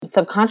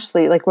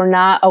subconsciously, like we're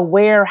not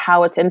aware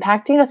how it's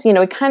impacting us.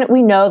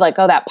 We know like,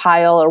 oh, that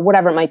pile or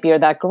whatever it might be, or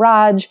that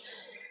garage,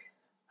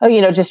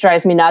 just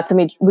drives me nuts.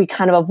 And we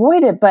kind of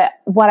avoid it. But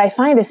what I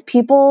find is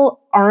people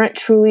aren't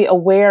truly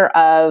aware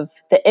of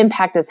the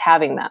impact it's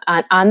having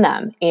on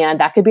them. And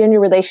that could be in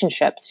your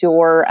relationships,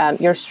 your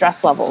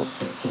stress levels.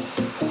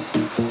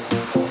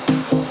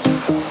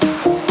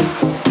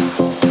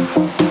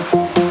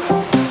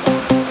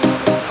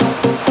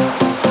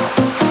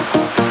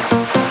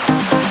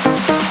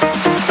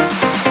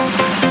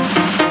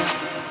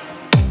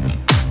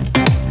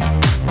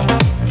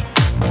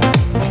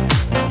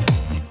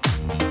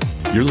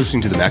 You're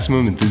listening to the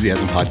Maximum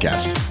Enthusiasm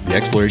Podcast, the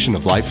exploration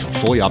of life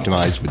fully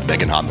optimized with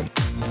Megan Hottman.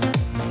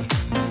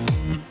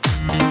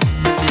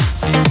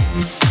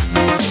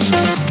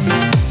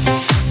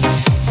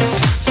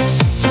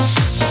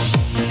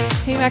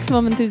 Hey,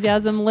 Maximum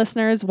Enthusiasm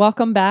listeners,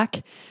 welcome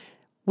back.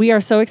 We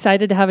are so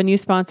excited to have a new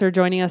sponsor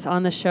joining us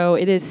on the show.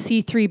 It is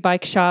C3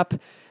 Bike Shop.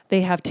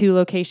 They have 2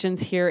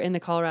 locations here in the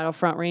Colorado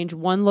Front Range,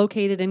 one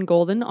located in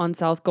Golden on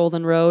South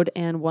Golden Road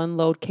and one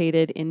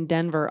located in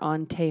Denver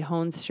on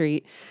Tejon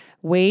Street.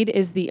 Wade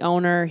is the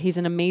owner. He's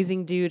an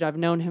amazing dude. I've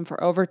known him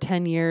for over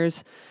 10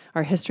 years.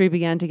 Our history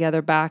began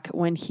together back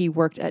when he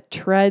worked at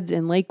Treads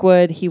in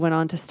Lakewood. He went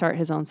on to start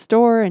his own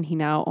store, and he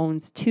now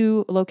owns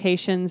 2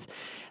 locations.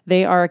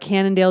 They are a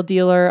Cannondale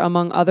dealer,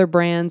 among other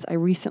brands. I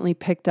recently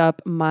picked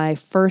up my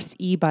first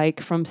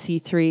e-bike from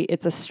C3.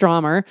 It's a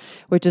Stromer,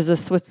 which is a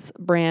Swiss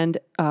brand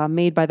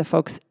made by the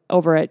folks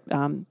over at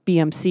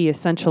BMC,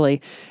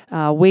 essentially.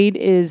 Wade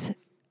is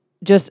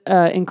just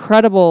an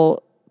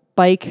incredible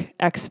bike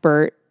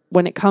expert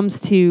when it comes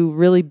to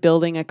really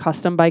building a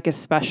custom bike,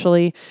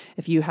 especially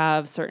if you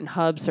have certain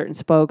hubs, certain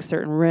spokes,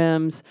 certain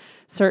rims,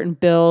 certain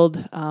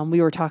build. We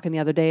were talking the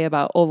other day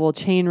about oval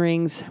chain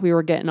rings. We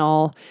were getting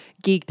all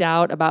geeked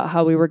out about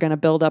how we were going to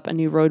build up a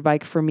new road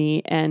bike for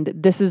me. And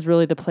this is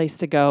really the place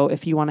to go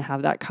if you want to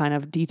have that kind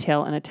of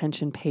detail and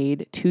attention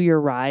paid to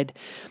your ride.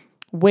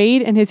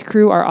 Wade and his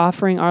crew are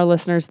offering our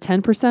listeners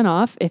 10%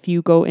 off if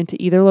you go into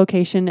either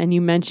location and you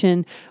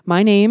mention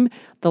my name,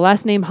 the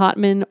last name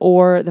Hottman,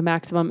 or the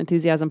Maximum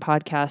Enthusiasm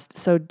Podcast.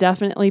 So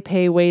definitely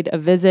pay Wade a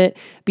visit.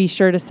 Be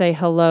sure to say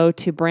hello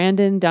to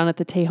Brandon down at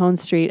the Tejon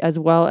Street, as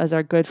well as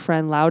our good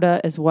friend Lauda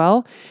as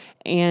well.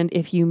 And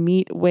if you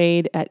meet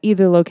Wade at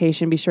either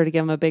location, be sure to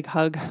give him a big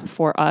hug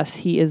for us.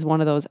 He is one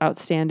of those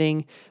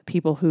outstanding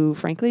people who,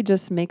 frankly,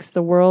 just makes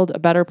the world a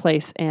better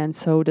place, and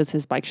so does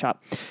his bike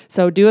shop.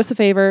 So do us a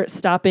favor,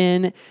 stop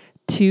in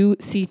to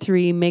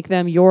C3, make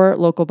them your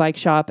local bike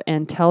shop,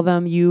 and tell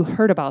them you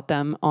heard about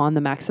them on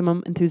the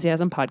Maximum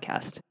Enthusiasm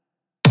Podcast.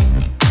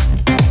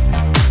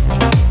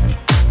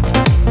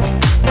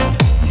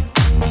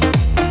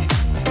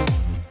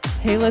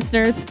 Hey,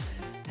 listeners.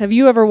 Have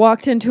you ever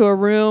walked into a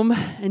room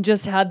and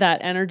just had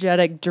that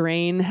energetic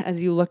drain as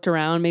you looked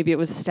around? Maybe it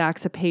was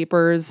stacks of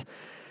papers.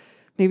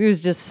 Maybe it was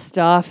just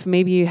stuff.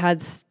 Maybe you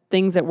had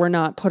things that were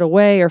not put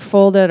away or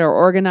folded or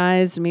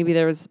organized. Maybe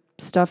there was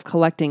stuff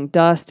collecting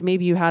dust.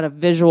 Maybe you had a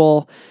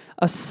visual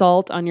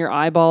assault on your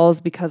eyeballs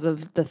because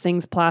of the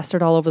things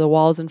plastered all over the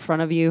walls in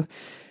front of you.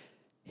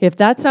 If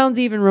that sounds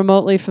even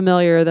remotely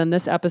familiar, then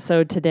this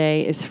episode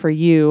today is for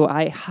you.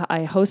 I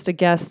host a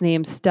guest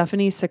named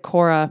Stephanie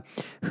Sikora,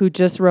 who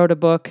just wrote a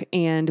book,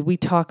 and we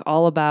talk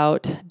all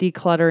about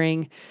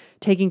decluttering,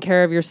 taking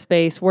care of your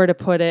space, where to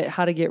put it,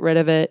 how to get rid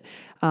of it.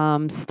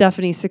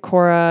 Stephanie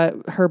Sikora,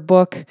 her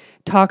book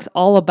talks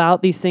all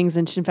about these things.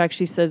 And in fact,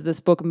 she says this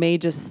book may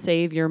just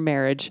save your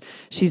marriage.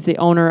 She's the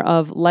owner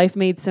of Life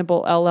Made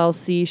Simple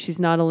LLC. She's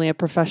not only a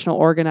professional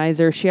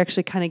organizer, she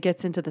actually kind of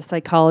gets into the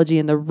psychology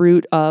and the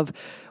root of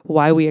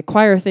why we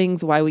acquire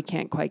things, why we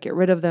can't quite get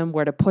rid of them,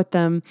 where to put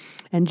them.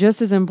 And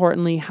just as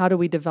importantly, how do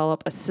we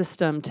develop a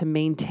system to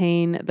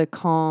maintain the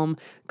calm,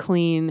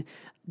 clean,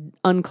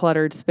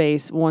 uncluttered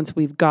space once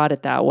we've got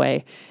it that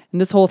way. And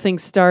this whole thing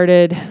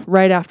started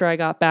right after I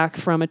got back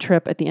from a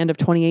trip at the end of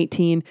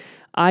 2018.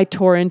 I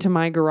tore into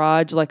my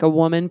garage like a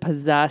woman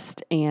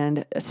possessed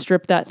and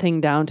stripped that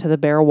thing down to the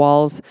bare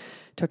walls,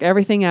 took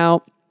everything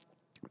out,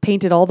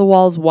 painted all the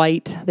walls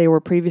white. They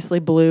were previously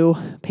blue,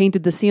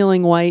 painted the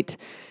ceiling white,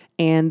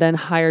 and then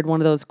hired one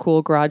of those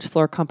cool garage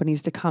floor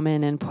companies to come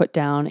in and put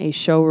down a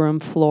showroom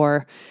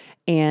floor.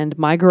 And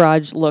my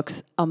garage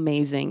looks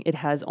amazing. It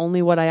has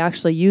only what I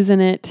actually use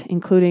in it,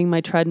 including my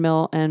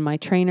treadmill and my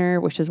trainer,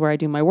 which is where I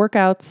do my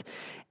workouts.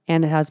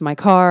 And it has my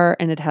car,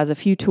 and it has a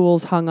few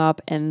tools hung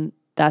up, and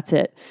that's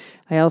it.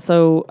 I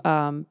also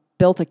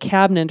built a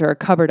cabinet, or a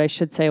cupboard, I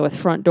should say, with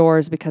front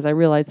doors, because I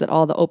realized that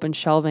all the open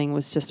shelving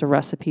was just a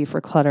recipe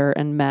for clutter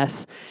and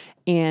mess.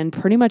 And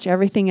pretty much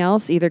everything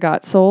else either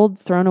got sold,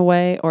 thrown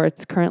away, or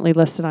it's currently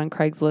listed on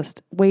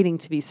Craigslist waiting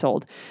to be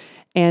sold.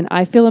 And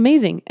I feel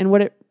amazing. And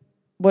what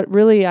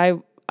really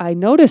I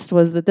noticed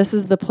was that this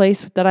is the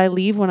place that I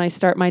leave when I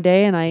start my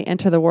day and I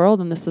enter the world,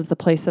 and this is the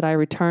place that I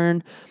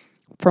return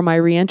for my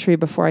reentry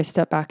before I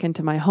step back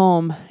into my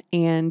home.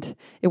 And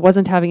it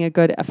wasn't having a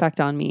good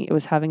effect on me. It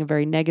was having a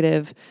very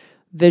negative,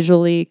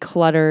 visually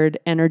cluttered,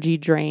 energy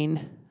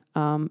drain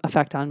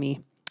effect on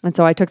me. And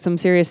so I took some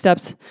serious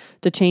steps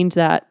to change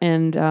that.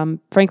 And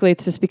frankly,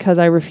 it's just because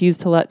I refuse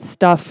to let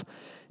stuff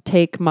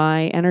take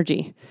my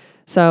energy.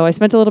 So I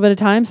spent a little bit of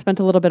time, spent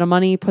a little bit of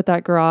money, put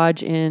that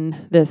garage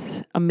in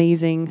this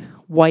amazing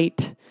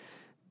white,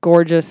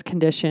 gorgeous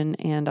condition.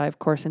 And I, of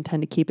course,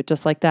 intend to keep it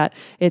just like that.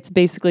 It's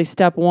basically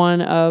step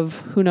one of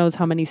who knows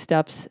how many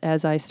steps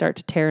as I start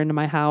to tear into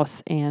my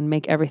house and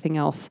make everything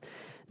else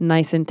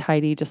nice and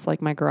tidy, just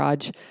like my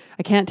garage.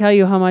 I can't tell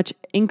you how much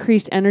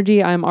increased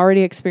energy I'm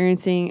already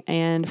experiencing.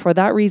 And for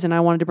that reason,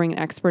 I wanted to bring an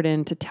expert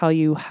in to tell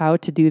you how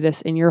to do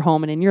this in your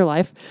home and in your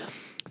life.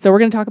 So we're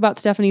going to talk about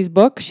Stephanie's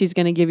book. She's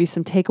going to give you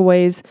some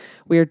takeaways.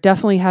 We are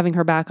definitely having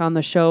her back on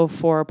the show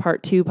for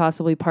part 2,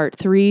 possibly part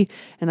 3.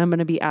 And I'm going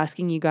to be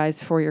asking you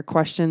guys for your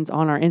questions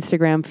on our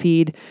Instagram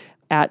feed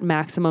at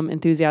Maximum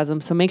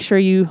Enthusiasm. So make sure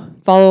you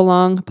follow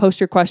along, post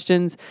your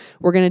questions.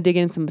 We're going to dig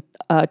in some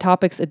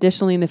topics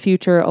additionally in the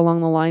future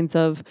along the lines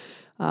of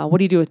what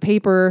do you do with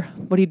paper?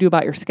 What do you do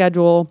about your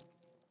schedule?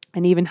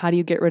 And even how do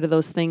you get rid of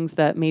those things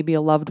that maybe a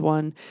loved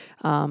one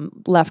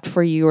left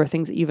for you, or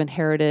things that you've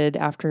inherited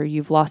after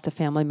you've lost a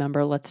family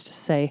member, let's just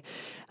say.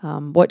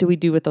 What do we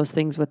do with those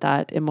things with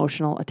that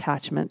emotional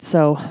attachment?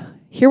 So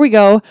here we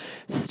go.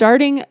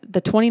 Starting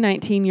the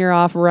 2019 year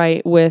off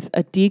right with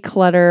a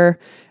declutter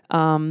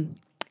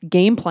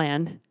game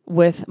plan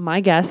with my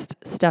guest,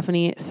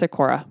 Stephanie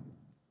Sikora.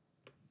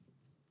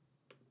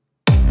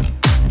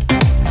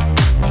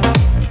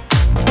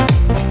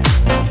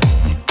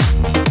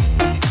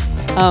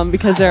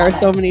 Because there are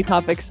so many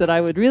topics that I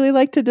would really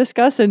like to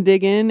discuss and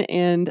dig in,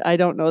 and I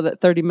don't know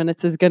that 30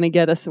 minutes is going to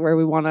get us where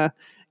we want to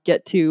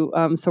get to.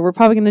 So we're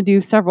probably going to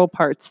do several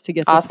parts to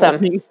get this.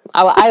 Awesome.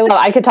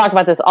 I could talk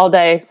about this all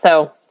day,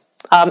 so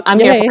I'm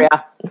here for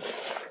you.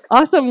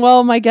 Awesome.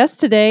 Well, my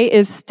guest today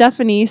is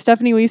Stephanie.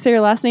 Stephanie, will you say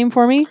your last name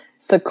for me?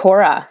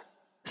 Sikora.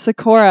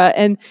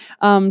 And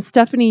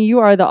Stephanie, you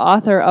are the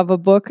author of a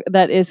book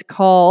that is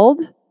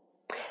called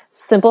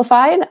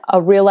Simplified,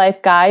 a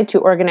real-life guide to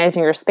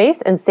organizing your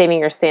space and saving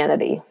your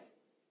sanity.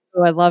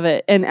 Oh, I love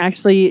it. And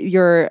actually,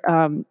 your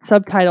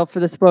subtitle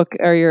for this book,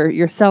 or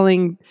your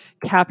selling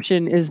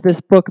caption, is "This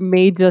book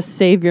may just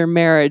save your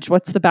marriage."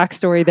 What's the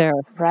backstory there?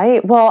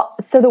 Right. Well,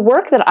 so the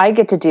work that I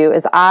get to do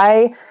is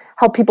I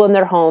help people in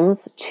their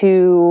homes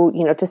to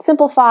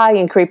simplify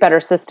and create better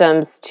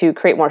systems to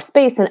create more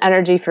space and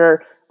energy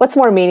for what's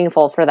more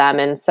meaningful for them.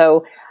 And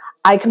so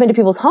I come into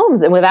people's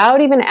homes, and without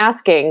even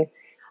asking,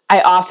 I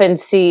often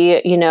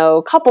see,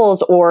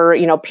 couples or,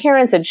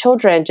 parents and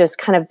children just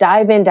kind of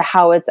dive into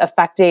how it's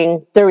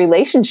affecting their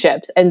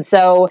relationships. And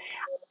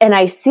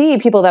I see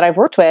people that I've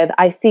worked with,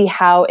 I see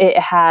how it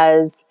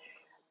has,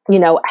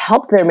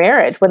 helped their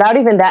marriage without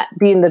even that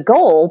being the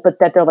goal, but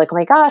that they're like, oh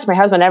my gosh, my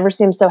husband never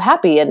seems so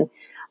happy. And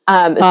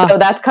so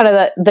that's kind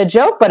of the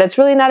joke, but it's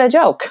really not a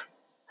joke.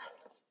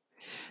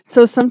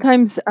 So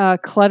sometimes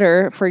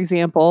clutter, for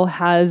example,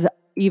 has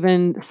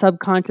even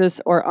subconscious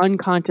or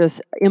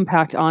unconscious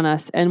impact on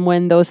us. And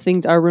when those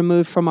things are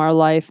removed from our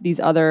life,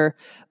 these other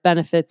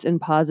benefits and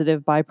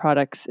positive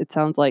byproducts, it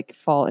sounds like,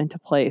 fall into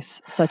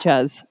place, such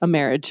as a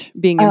marriage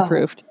being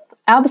improved.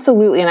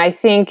 Absolutely. And I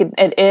think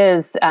it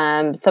is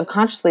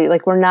subconsciously,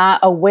 like, we're not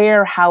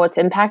aware how it's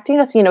impacting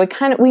us.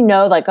 We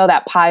know, like,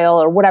 that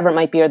pile or whatever it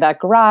might be, or that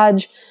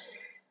garage,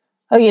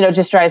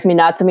 just drives me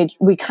nuts. And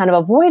we kind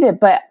of avoid it.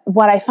 But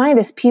what I find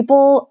is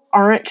people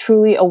aren't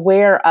truly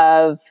aware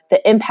of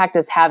the impact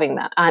it's having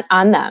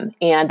on them.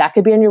 And that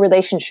could be in your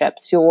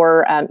relationships,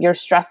 your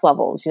stress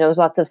levels. There's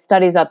lots of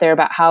studies out there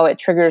about how it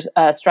triggers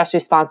a stress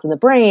response in the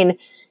brain.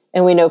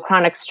 And we know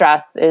chronic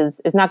stress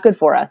is not good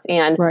for us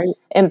and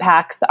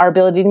impacts our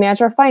ability to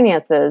manage our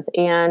finances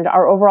and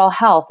our overall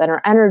health and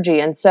our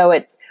energy. And so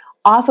it's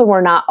often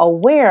we're not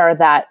aware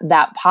that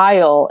that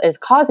pile is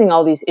causing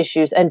all these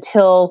issues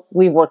until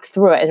we work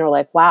through it. And we're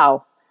like,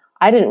 wow,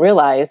 I didn't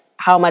realize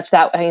how much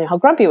how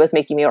grumpy it was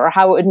making me, or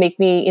how it would make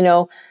me,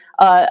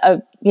 I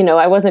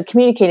wasn't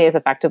communicating as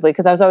effectively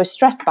because I was always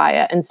stressed by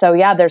it. And so,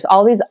 there's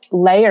all these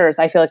layers,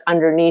 I feel like,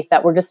 underneath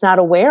that we're just not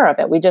aware of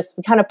it. We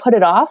kind of put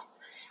it off,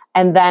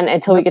 and then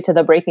until we get to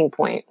the breaking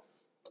point.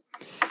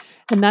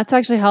 And that's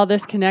actually how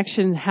this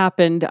connection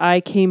happened.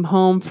 I came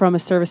home from a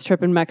service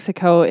trip in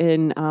Mexico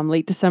in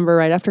late December,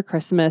 right after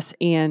Christmas,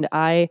 and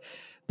I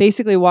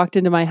basically walked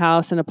into my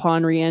house, and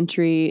upon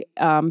reentry,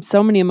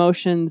 so many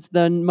emotions.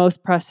 The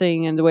most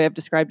pressing, and the way I've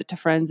described it to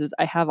friends, is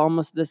I have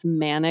almost this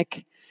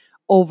manic,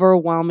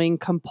 overwhelming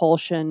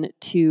compulsion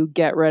to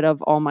get rid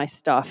of all my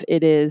stuff.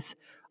 It is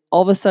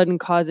all of a sudden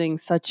causing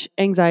such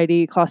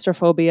anxiety,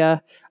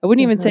 claustrophobia. I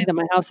wouldn't even say that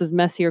my house is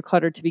messy or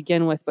cluttered to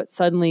begin with, but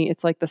suddenly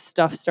it's like the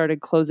stuff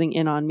started closing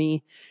in on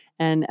me.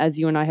 And as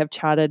you and I have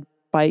chatted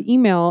by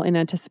email in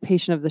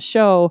anticipation of the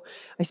show,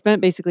 I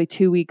spent basically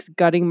 2 weeks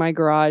gutting my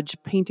garage,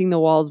 painting the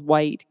walls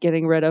white,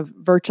 getting rid of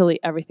virtually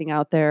everything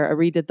out there. I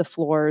redid the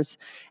floors,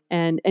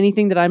 and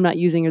anything that I'm not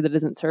using or that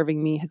isn't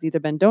serving me has either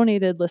been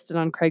donated, listed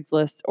on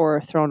Craigslist,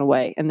 or thrown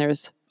away. And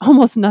there's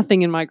almost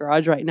nothing in my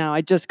garage right now.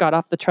 I just got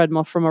off the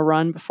treadmill from a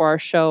run before our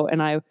show,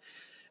 and I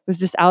was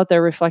just out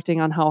there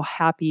reflecting on how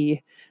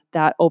happy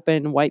that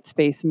open white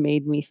space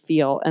made me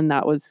feel. And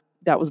that was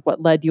that was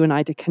what led you and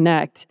I to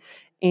connect.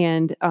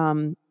 And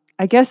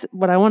I guess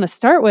what I want to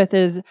start with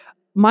is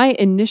my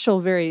initial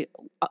very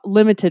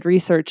limited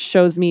research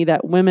shows me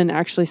that women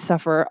actually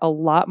suffer a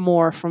lot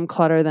more from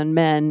clutter than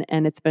men,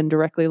 and it's been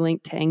directly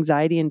linked to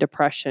anxiety and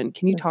depression.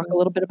 Can you talk a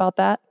little bit about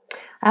that?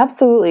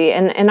 Absolutely.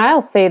 And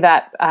I'll say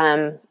that,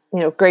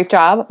 great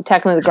job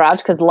tackling the garage,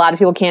 because a lot of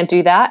people can't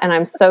do that. And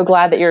I'm so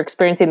glad that you're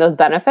experiencing those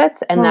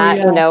benefits, and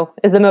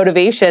is the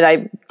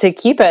motivation to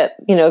keep it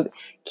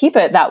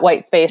that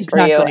white space for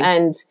you.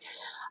 And,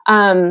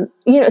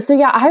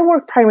 I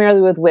work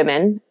primarily with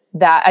women.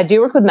 That I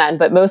do work with men,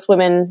 but most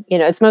women,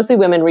 it's mostly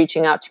women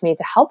reaching out to me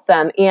to help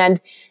them. And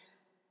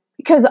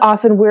because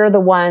often we're the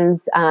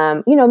ones,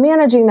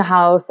 managing the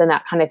house and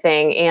that kind of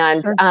thing.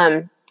 And,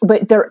 sure.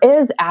 But there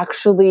is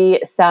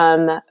actually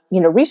some,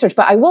 research,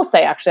 but I will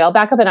say, actually, I'll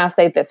back up and I'll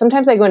say this.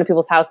 Sometimes I go into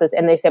people's houses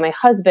and they say,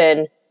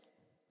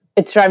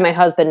 it's driving my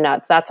husband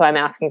nuts. That's why I'm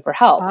asking for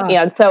help.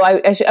 And so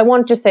I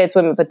won't just say it's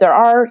women, but there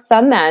are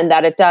some men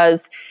that it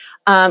does,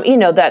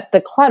 that the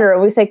clutter,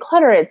 when we say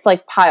clutter, it's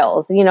like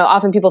piles.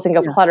 Often people think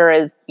of clutter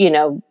as,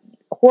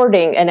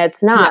 hoarding, and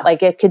it's not.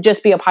 Like, it could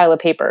just be a pile of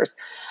papers.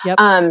 Yep.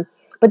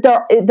 But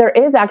there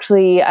is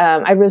actually,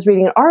 I was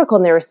reading an article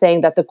and they were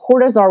saying that the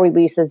cortisol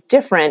release is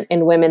different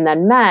in women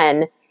than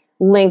men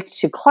linked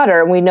to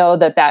clutter. And we know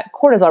that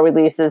cortisol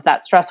release is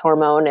that stress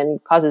hormone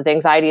and causes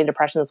anxiety and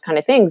depression, those kind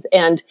of things.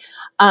 And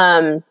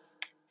I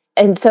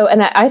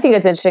think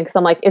it's interesting because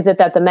I'm like, is it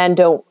that the men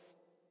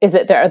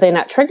are they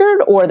not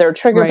triggered, or they're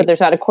triggered, but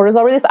there's not a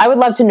cortisol release? I would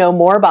love to know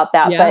more about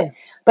that. Yeah.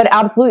 But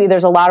absolutely,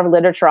 there's a lot of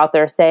literature out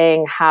there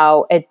saying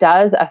how it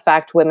does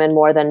affect women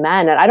more than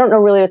men. And I don't know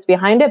really what's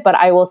behind it, but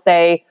I will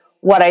say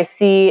what I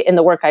see in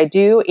the work I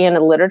do and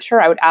in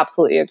literature, I would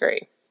absolutely agree.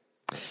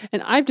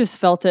 And I've just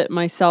felt it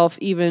myself,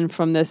 even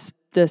from this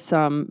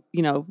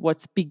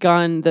what's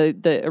begun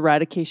the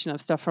eradication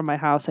of stuff from my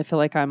house. I feel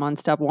like I'm on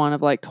step 1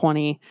 of like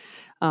 20.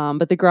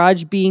 But the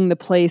garage being the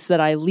place that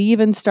I leave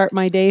and start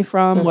my day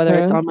from, whether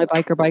it's on my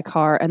bike or by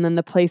car, and then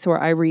the place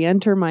where I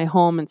re-enter my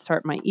home and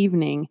start my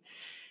evening.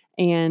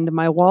 And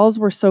my walls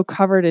were so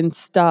covered in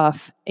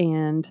stuff,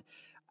 and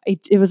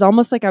it was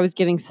almost like I was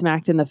getting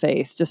smacked in the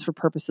face, just for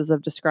purposes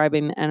of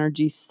describing the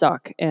energy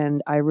suck.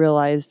 And I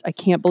realized, I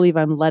can't believe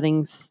I'm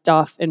letting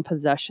stuff and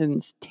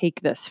possessions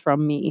take this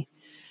from me.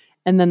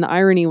 And then the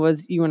irony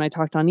was, you and I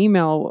talked on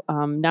email,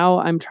 now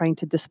I'm trying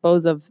to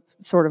dispose of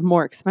sort of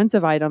more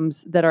expensive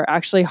items that are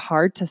actually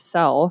hard to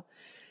sell.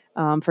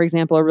 For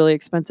example, a really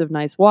expensive,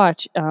 nice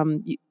watch,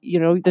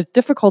 there's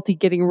difficulty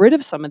getting rid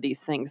of some of these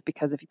things,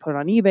 because if you put it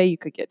on eBay, you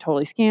could get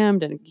totally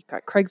scammed, and you've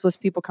got Craigslist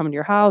people coming to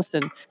your house.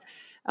 And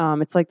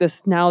it's like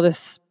this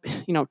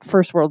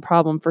first world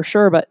problem for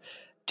sure. But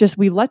just,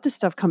 we let this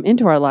stuff come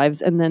into our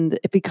lives, and then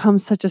it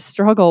becomes such a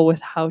struggle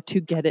with how to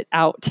get it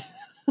out.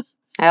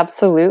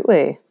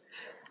 Absolutely.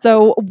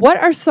 So what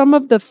are some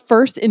of the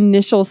first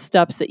initial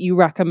steps that you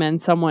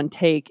recommend someone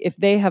take if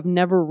they have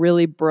never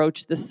really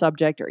broached the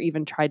subject or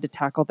even tried to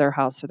tackle their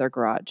house or their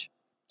garage?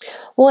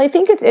 Well, I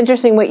think it's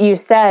interesting what you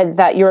said,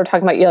 that you were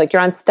talking about,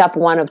 you're on step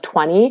 1 of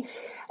 20.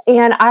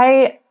 And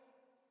I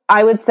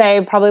would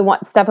say probably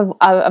one step of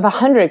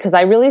 100, because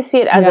I really see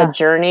it as a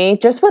journey,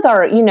 just with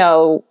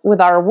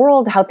our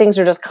world, how things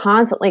are just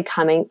constantly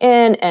coming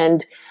in,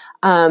 and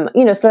so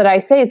that I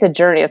say it's a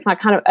journey. It's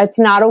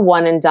not a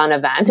one and done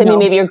event. I mean,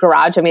 maybe your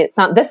garage,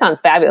 this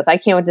sounds fabulous. I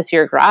can't wait to see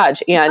your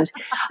garage. And,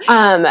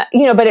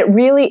 but it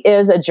really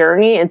is a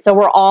journey. And so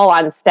we're all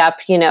on step,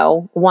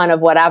 1 of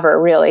whatever,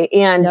 really.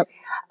 And,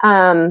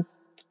 and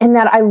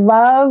that I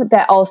love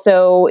that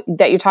also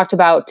that you talked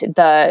about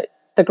the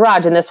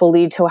garage, and this will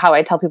lead to how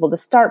I tell people to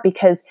start,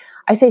 because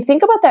I say,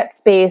 think about that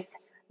space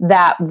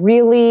that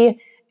really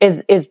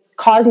is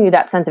causing you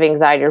that sense of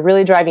anxiety, or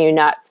really driving you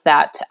nuts,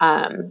 that,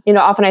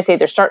 often I say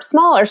either start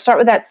small or start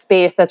with that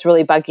space that's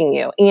really bugging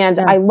you. And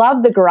I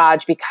love the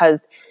garage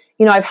because,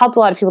 I've helped a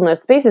lot of people in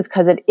those spaces,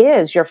 because it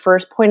is your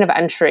first point of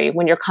entry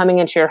when you're coming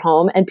into your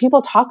home. And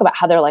people talk about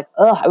how they're like,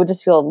 oh, I would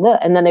just feel lit.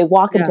 And then they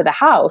walk into the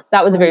house.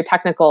 That was a very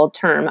technical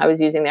term I was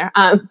using there.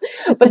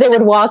 But they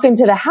would walk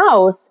into the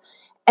house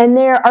and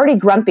they're already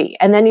grumpy.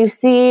 And then you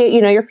see,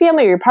 your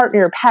family or your partner,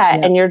 your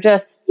pet, and you're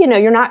just,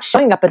 you're not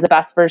showing up as the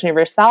best version of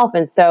yourself.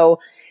 And so,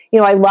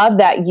 I love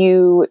that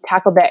you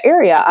tackled that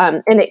area.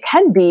 And that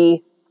can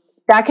be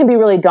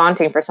really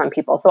daunting for some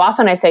people. So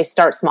often I say,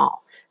 start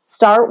small.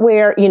 Start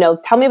where,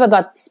 tell me about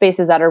the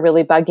spaces that are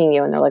really bugging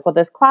you. And they're like, well,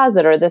 this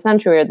closet or this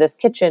entry or this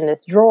kitchen,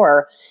 this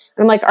drawer.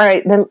 And I'm like, all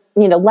right, then,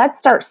 let's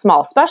start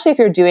small, especially if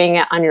you're doing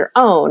it on your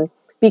own,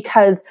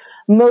 because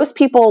most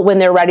people, when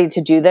they're ready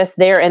to do this,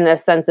 they're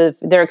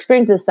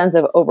experiencing this sense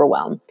of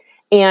overwhelm.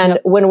 And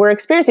when we're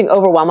experiencing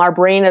overwhelm, our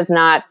brain is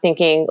not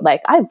thinking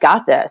like, I've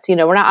got this,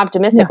 we're not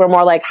optimistic. We're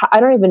more like,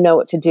 I don't even know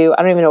what to do.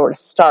 I don't even know where to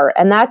start.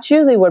 And that's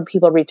usually when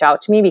people reach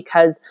out to me,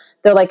 because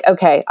they're like,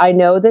 okay, I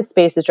know this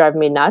space is driving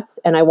me nuts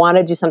and I want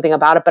to do something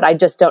about it, but I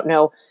just don't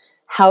know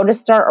how to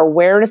start or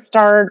where to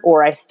start,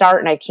 or I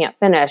start and I can't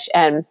finish.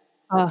 And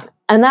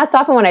that's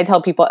often when I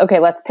tell people, okay,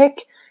 let's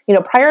pick,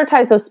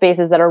 prioritize those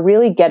spaces that are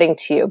really getting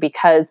to you,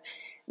 because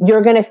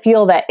you're going to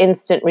feel that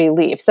instant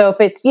relief. So if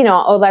it's,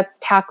 let's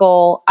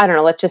tackle, I don't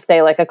know, let's just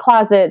say like a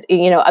closet,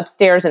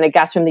 upstairs in a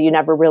guest room that you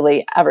never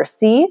really ever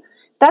see,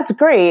 that's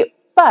great.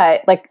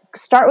 But like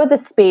start with a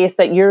space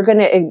that you're going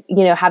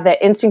to, have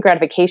that instant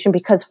gratification,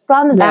 because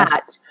from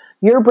that,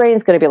 your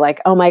brain's going to be like,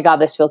 oh my God,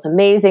 this feels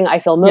amazing. I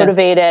feel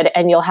motivated,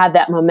 and you'll have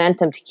that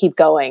momentum to keep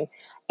going.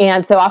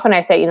 And so often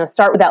I say,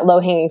 start with that low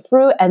hanging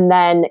fruit. And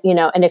then,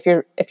 and if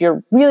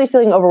you're really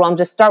feeling overwhelmed,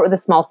 just start with a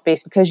small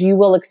space, because you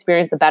will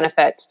experience a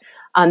benefit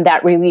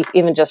that relief,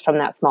 even just from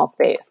that small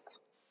space.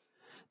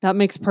 That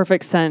makes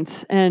perfect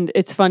sense. And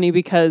it's funny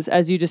because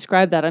as you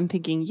describe that, I'm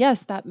thinking,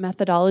 yes, that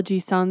methodology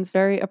sounds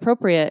very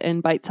appropriate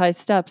in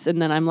bite-sized steps.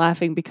 And then I'm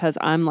laughing because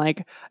I'm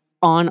like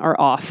on or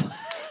off.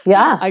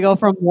 Yeah. I go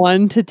from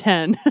 1 to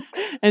 10.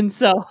 And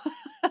so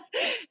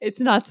it's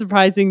not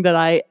surprising that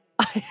I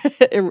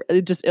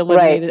just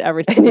eliminated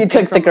everything. And you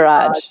took the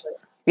garage.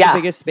 The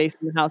biggest space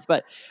in the house.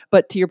 But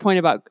to your point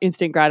about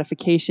instant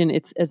gratification,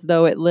 it's as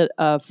though it lit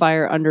a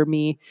fire under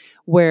me,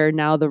 where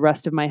now the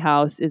rest of my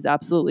house is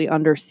absolutely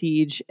under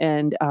siege.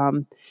 And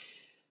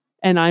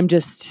I'm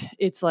just,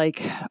 it's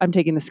like I'm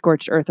taking the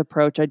scorched earth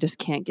approach. I just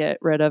can't get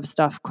rid of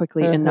stuff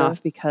quickly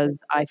enough, because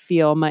I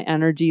feel my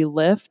energy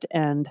lift,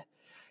 and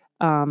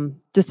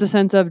just a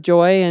sense of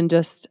joy and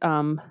just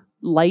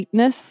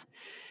lightness.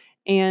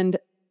 And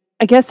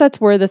I guess that's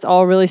where this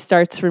all really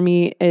starts for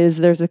me. Is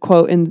there's a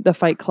quote in the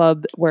Fight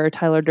Club where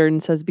Tyler Durden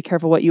says, "Be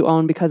careful what you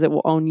own, because it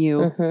will own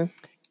you."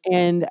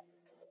 And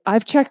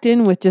I've checked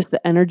in with just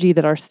the energy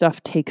that our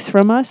stuff takes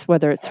from us,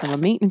 whether it's from a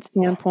maintenance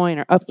standpoint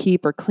or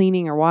upkeep or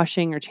cleaning or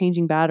washing or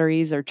changing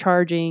batteries or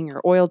charging or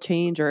oil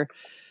change or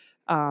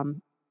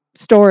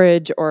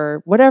storage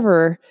or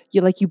whatever.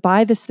 You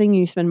buy this thing and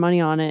you spend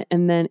money on it,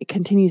 and then it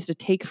continues to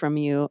take from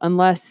you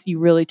unless you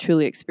really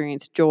truly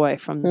experience joy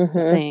from the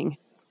thing.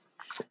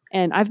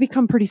 And I've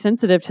become pretty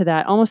sensitive to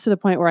that, almost to the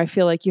point where I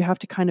feel like you have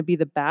to kind of be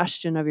the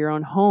bastion of your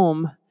own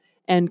home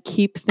and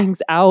keep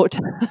things out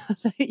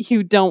that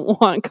you don't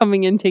want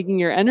coming in, taking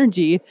your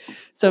energy.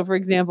 So for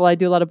example, I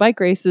do a lot of bike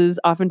races.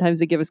 Oftentimes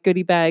they give us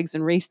goodie bags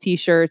and race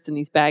t-shirts, and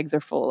these bags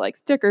are full of like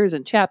stickers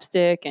and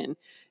chapstick and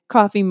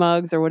coffee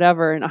mugs or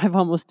whatever. And I've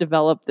almost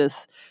developed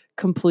this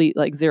complete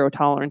like zero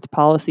tolerance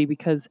policy,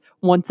 because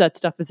once that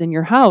stuff is in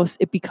your house,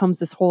 it becomes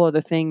this whole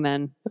other thing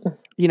then,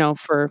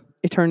 for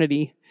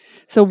eternity.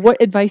 So what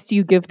advice do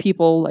you give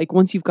people, like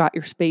once you've got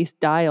your space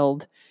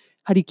dialed,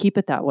 how do you keep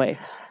it that way?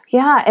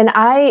 Yeah. And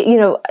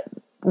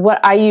what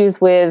I use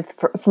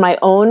for my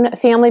own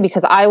family,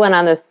 because I went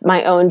on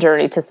my own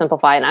journey to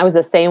simplify, and I was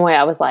the same way.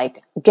 I was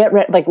like, get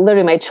rid, like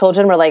literally my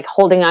children were like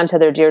holding on to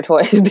their dear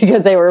toys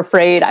because they were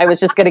afraid I was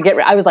just going to get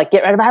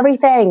rid of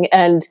everything.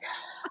 And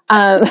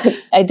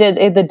I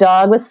did. The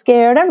dog was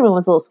scared. Everyone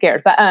was a little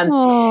scared, but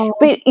so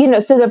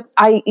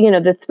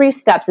the 3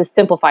 steps is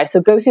simplify.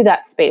 So go through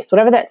that space,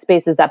 whatever that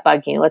space is that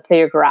bugging you. Let's say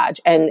your garage,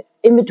 and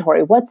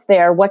inventory. What's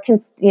there? What can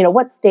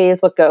what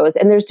stays? What goes?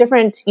 And there's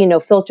different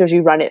filters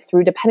you run it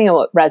through depending on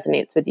what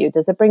resonates with you.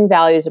 Does it bring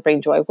value? Does it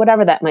bring joy?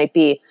 Whatever that might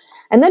be.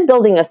 And then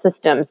building a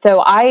system.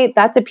 So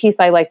that's a piece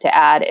I like to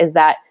add, is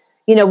that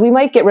we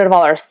might get rid of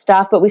all our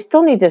stuff, but we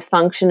still need to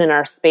function in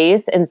our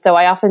space. And so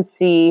I often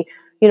see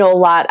a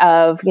lot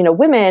of,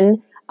 women,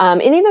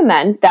 and even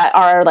men that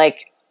are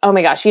like, oh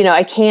my gosh,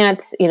 I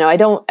can't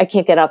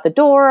get out the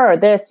door or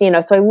this,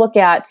 so I look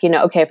at,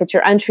 okay, if it's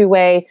your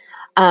entryway,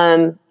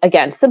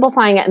 again,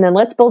 simplifying it. And then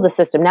let's build a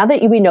system. Now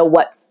that we know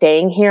what's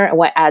staying here and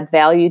what adds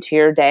value to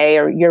your day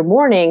or your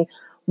morning,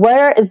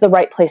 where is the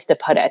right place to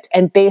put it?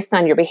 And based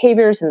on your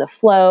behaviors and the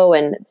flow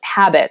and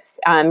habits,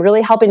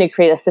 really helping to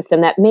create a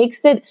system that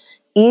makes it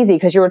easy.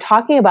 Because you were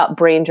talking about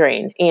brain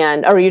drain,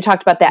 or you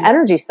talked about that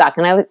energy suck,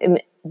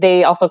 and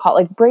they also call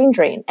it like brain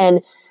drain. And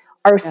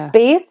our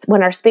space,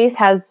 when our space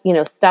has,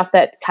 stuff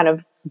that kind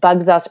of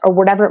bugs us or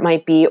whatever it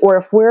might be, or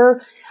if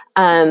we're,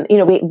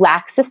 we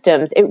lack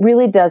systems, it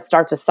really does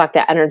start to suck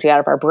that energy out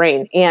of our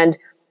brain. And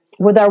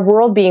with our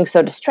world being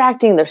so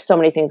distracting, there's so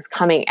many things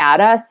coming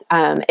at us.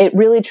 It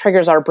really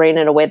triggers our brain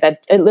in a way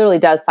that it literally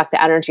does suck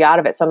the energy out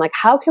of it. So I'm like,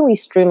 how can we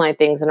streamline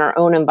things in our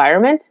own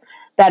environment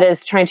that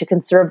is trying to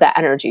conserve that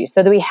energy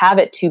so that we have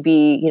it to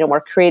be,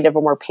 more creative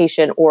or more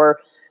patient or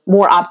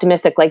more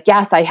optimistic? Like,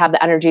 yes, I have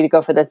the energy to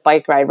go for this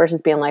bike ride,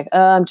 versus being like,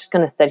 oh, I'm just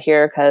going to sit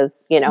here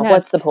because,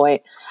 what's the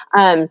point?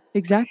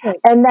 Exactly.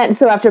 And then,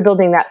 so after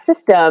building that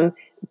system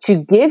to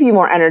give you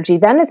more energy,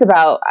 then it's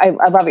about, I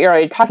love what you're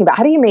already talking about.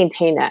 How do you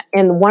maintain that?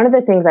 And one of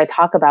the things I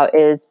talk about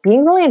is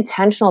being really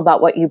intentional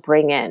about what you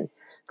bring in.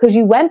 Because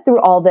you went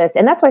through all this,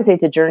 and that's why I say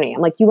it's a journey.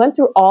 I'm like, you went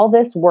through all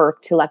this work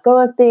to let go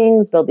of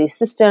things, build these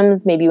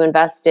systems. Maybe you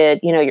invested,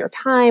 your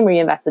time, or you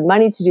invested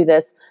money to do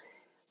this.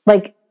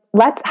 Like,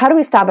 how do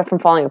we stop it from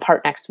falling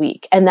apart next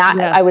week? And that,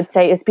 I would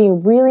say, is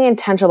being really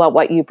intentional about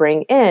what you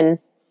bring in.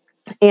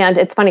 And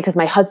it's funny because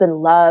my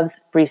husband loves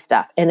free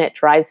stuff, and it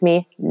drives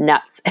me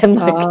nuts. And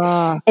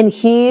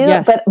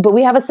but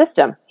we have a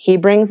system. He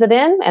brings it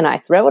in and I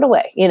throw it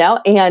away,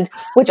 and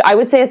which I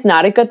would say is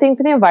not a good thing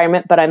for the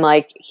environment, but I'm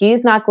like,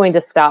 he's not going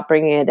to stop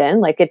bringing it in.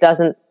 Like, it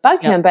doesn't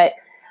bug him, but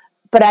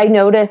but I've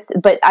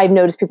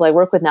noticed people I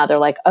work with now, they're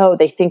like, oh,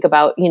 they think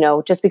about,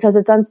 just because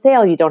it's on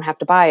sale, you don't have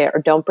to buy it,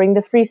 or don't bring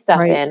the free stuff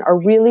Right. in, or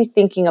really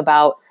thinking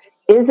about,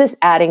 is this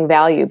adding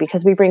value?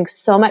 Because we bring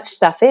so much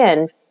stuff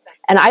in.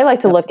 And I like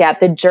to look at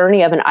the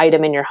journey of an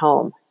item in your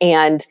home.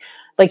 And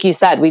like you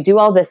said, we do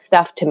all this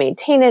stuff to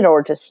maintain it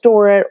or to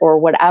store it or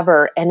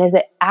whatever. And is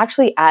it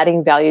actually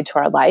adding value to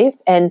our life?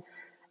 And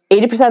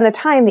 80% of the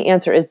time, the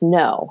answer is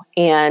no.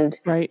 And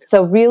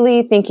so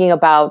really thinking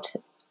about,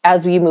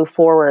 as we move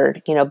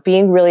forward,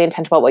 being really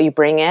intentional about what you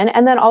bring in,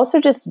 and then also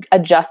just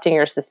adjusting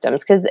your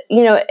systems. Because,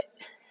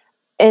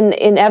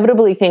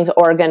 inevitably things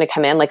are going to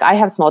come in. Like I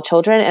have small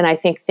children, and I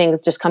think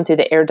things just come through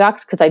the air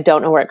ducts because I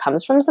don't know where it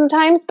comes from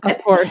sometimes. But,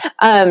 of course.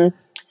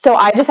 So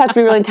I just have to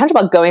be really intentional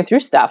about going through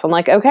stuff. I'm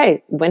like,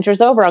 okay,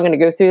 winter's over. I'm going to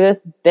go through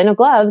this bin of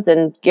gloves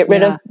and get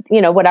rid of,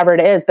 whatever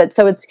it is. But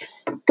so it's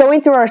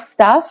going through our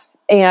stuff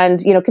and,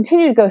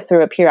 continue to go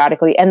through it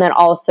periodically. And then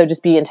also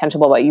just be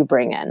intentional about what you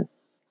bring in.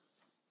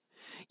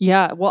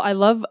 Yeah. Well, I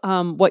love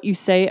what you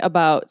say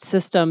about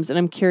systems, and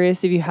I'm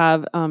curious if you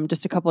have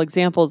just a couple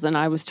examples. And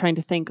I was trying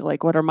to think,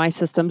 like, what are my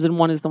systems? And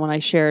one is the one I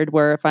shared,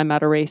 where if I'm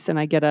at a race and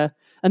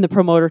and the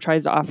promoter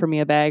tries to offer me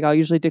a bag, I'll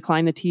usually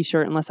decline the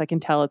t-shirt unless I can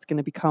tell it's going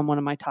to become one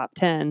of my top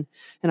 10.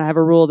 And I have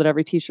a rule that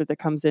every t-shirt that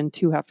comes in,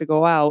 2 have to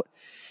go out.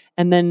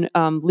 And then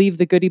leave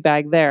the goodie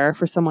bag there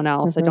for someone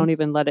else. I don't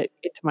even let it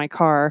get to my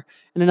car.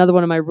 And another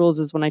one of my rules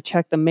is when I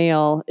check the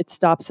mail, it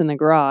stops in the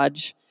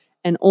garage.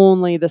 And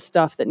only the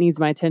stuff that needs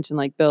my attention,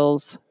 like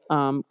bills,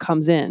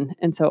 comes in.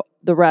 And so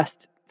the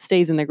rest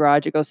stays in the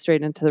garage. It goes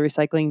straight into the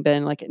recycling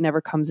bin. Like it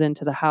never comes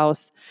into the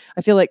house.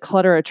 I feel like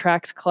clutter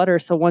attracts clutter.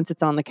 So once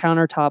it's on the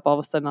countertop, all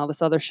of a sudden all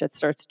this other shit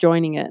starts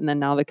joining it. And then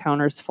now the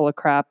counter's full of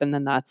crap. And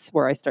then that's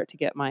where I start to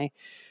get my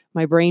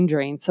brain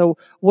drain. So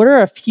what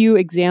are a few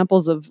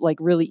examples of like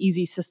really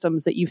easy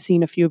systems that you've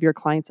seen a few of your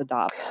clients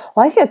adopt?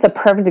 Well, I think it's a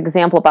perfect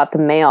example about the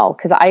mail,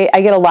 because I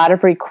get a lot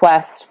of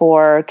requests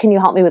for, can you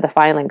help me with a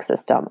filing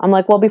system? I'm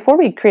like, well, before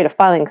we create a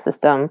filing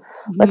system,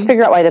 let's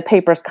figure out why the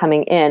paper's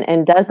coming in,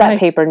 and does that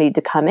paper need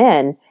to come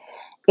in?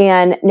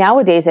 And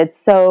nowadays I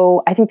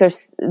think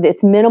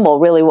it's minimal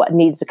really what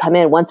needs to come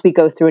in once we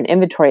go through and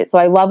inventory it. So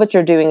I love what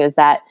you're doing is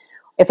that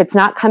if it's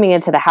not coming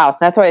into the house,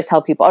 that's what I always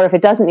tell people, or if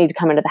it doesn't need to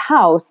come into the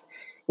house,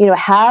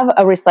 have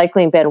a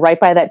recycling bin right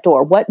by that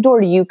door. What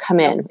door do you come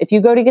in? If you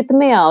go to get the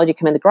mail, you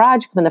come in the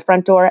garage, you come in the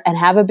front door, and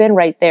have a bin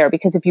right there.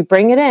 Because if you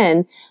bring it in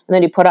and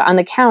then you put it on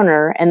the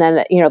counter and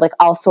then,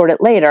 I'll sort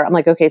it later. I'm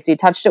like, okay, so you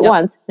touched it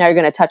once. Now you're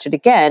going to touch it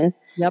again.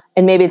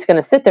 And maybe it's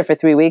going to sit there for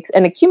 3 weeks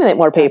and accumulate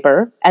more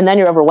paper. And then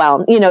you're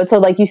overwhelmed. So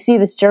like you see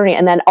this journey,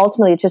 and then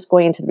ultimately it's just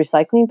going into the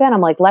recycling bin. I'm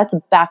like, let's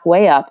back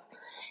way up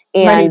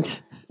and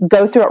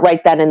go through it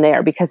right then and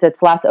there, because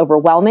it's less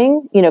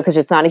overwhelming, because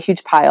it's not a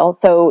huge pile.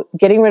 So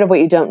getting rid of what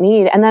you don't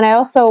need. And then I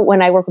also,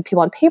 when I work with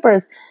people on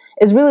papers,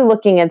 is really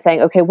looking and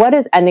saying, okay, what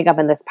is ending up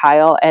in this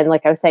pile? And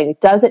like I was saying,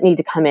 does it need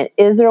to come in?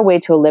 Is there a way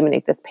to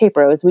eliminate this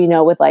paper? As we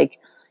know with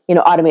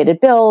automated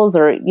bills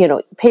or,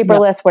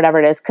 paperless, whatever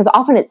it is, because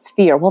often it's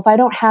fear. Well, if I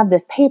don't have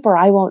this paper,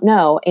 I won't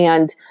know.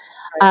 And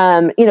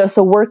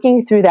so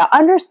working through that,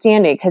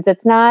 understanding, because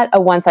it's not a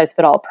one size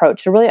fit all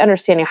approach, to really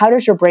understanding how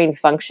does your brain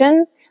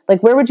function?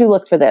 Like, where would you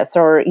look for this?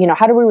 Or,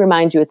 how do we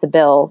remind you it's a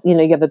bill? You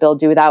have a bill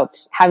due without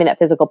having that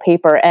physical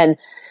paper. And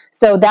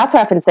so that's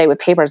what I often say with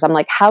papers. I'm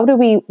like, how do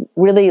we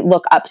really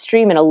look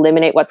upstream and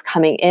eliminate what's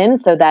coming in?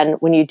 So then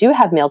when you do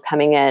have mail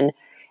coming in,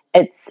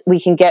 we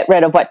can get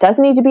rid of what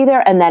doesn't need to be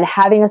there. And then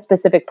having a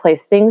specific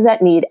place, things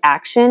that need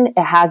action,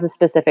 it has a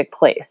specific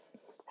place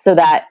so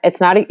that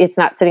it's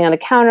not sitting on the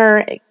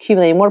counter,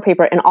 accumulating more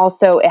paper. And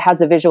also it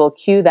has a visual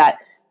cue that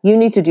you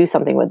need to do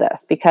something with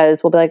this,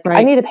 because we'll be like,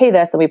 I need to pay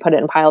this. And we put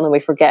it in pile and then we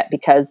forget,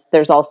 because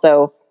there's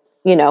also,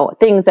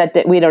 things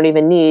that we don't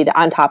even need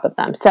on top of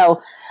them.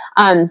 So,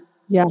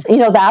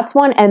 that's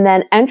one. And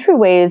then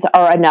entryways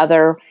are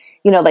another,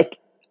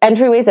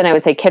 entryways, and I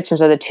would say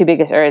kitchens are the 2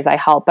 biggest areas I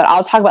help, but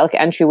I'll talk about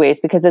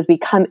entryways, because as we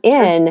come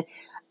in,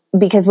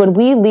 because when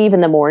we leave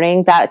in the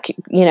morning, that,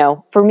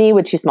 for me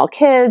with 2 small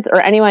kids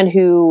or anyone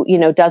who,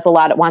 does a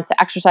lot, wants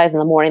to exercise in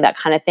the morning, that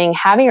kind of thing,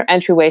 having your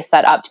entryway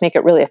set up to make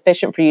it really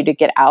efficient for you to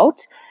get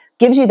out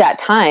gives you that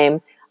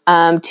time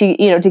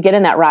to get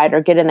in that ride or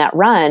get in that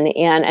run.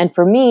 And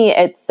for me,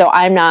 it's so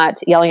I'm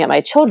not yelling at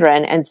my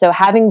children. And so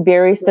having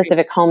very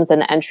specific homes in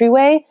the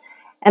entryway.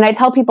 And I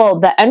tell people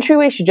the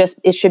entryway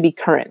should be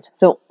current.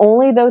 So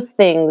only those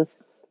things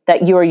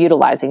that you are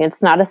utilizing.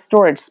 It's not a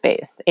storage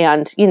space.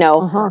 And,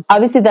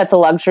 obviously that's a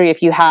luxury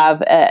if you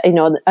have,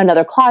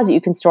 another closet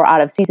you can store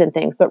out of season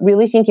things, but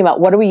really thinking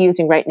about what are we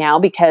using right now?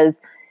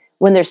 Because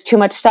when there's too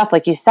much stuff,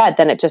 like you said,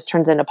 then it just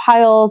turns into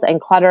piles and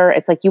clutter.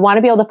 It's like, you want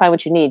to be able to find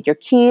what you need, your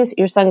keys,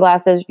 your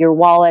sunglasses, your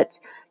wallet,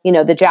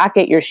 the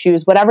jacket, your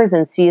shoes, whatever's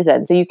in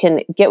season. So you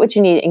can get what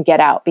you need and get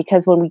out,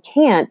 because when we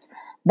can't,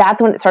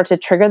 that's when it starts to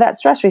trigger that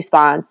stress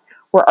response.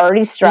 We're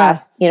already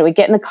stressed. We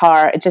get in the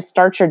car. It just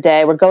starts your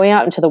day. We're going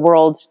out into the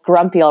world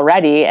grumpy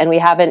already, and we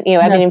haven't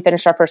even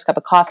finished our first cup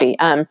of coffee.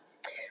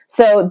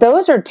 So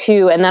those are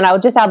 2. And then I'll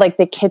just add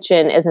the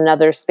kitchen is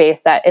another space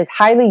that is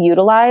highly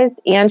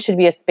utilized and should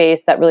be a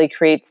space that really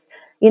creates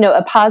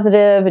a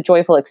positive,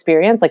 joyful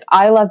experience. Like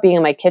I love being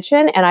in my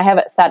kitchen and I have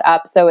it set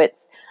up so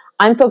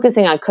I'm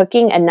focusing on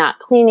cooking and not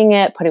cleaning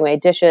it, putting away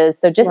dishes.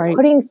 So just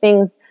putting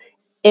things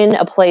in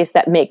a place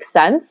that makes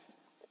sense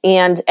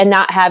and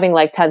not having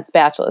like 10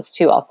 spatulas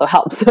too also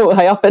helps. So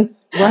I often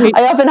have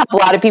a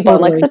lot of people.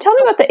 I'm like, so tell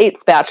me about the 8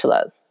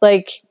 spatulas.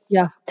 Like,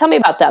 tell me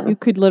about them. You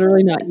could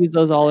literally not use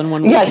those all in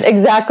one week. Yes,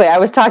 exactly. I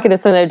was talking to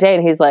someone the other day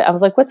and I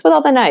was like, what's with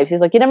all the knives? He's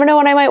like, you never know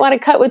when I might want to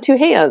cut with 2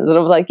 hands. And I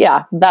was like,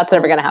 yeah, that's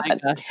never going to happen.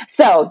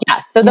 So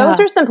yes. So those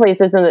are some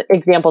places and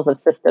examples of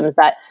systems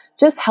that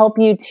just help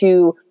you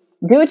to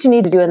do what you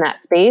need to do in that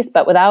space,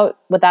 but without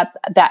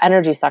that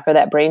energy suck or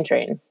that brain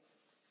drain.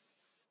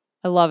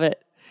 I love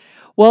it.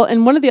 Well,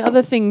 and one of the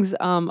other things,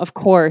 of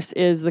course,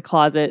 is the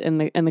closet and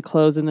the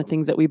clothes and the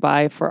things that we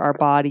buy for our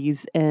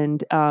bodies.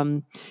 And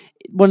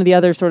one of the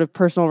other sort of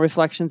personal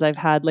reflections I've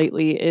had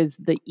lately is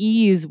the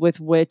ease with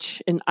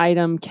which an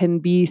item can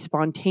be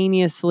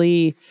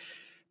spontaneously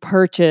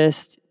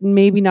purchased,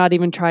 maybe not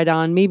even tried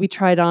on, maybe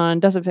tried on,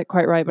 doesn't fit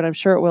quite right, but I'm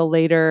sure it will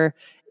later.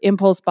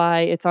 Impulse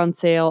buy, it's on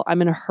sale.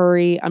 I'm in a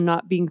hurry. I'm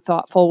not being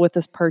thoughtful with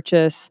this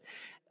purchase.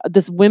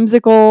 This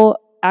whimsical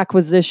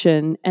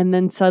acquisition, and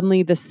then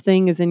suddenly this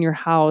thing is in your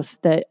house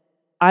that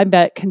I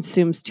bet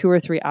consumes 2 or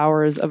 3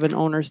 hours of an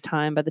owner's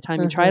time. By the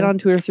time you try it on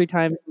 2 or 3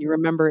 times and you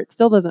remember it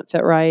still doesn't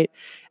fit right,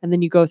 and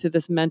then you go through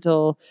this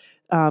mental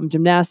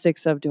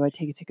gymnastics of, do I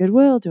take it to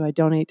Goodwill? Do I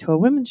donate to a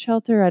women's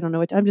shelter? I don't know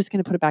what. I'm just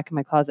going to put it back in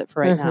my closet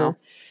for right now.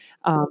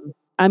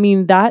 I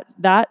mean, that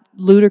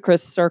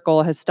ludicrous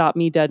circle has stopped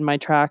me dead in my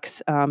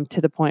tracks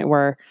to the point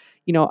where,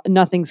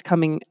 nothing's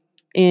coming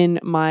in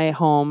my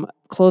home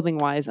clothing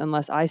wise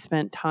unless I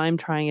spent time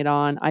trying it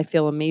on. I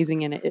feel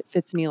amazing in it. It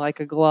fits me like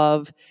a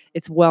glove.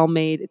 It's well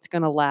made. It's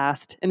going to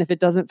last. And if it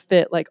doesn't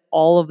fit like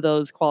all of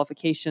those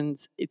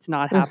qualifications, it's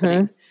not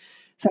happening.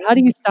 So how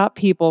do you stop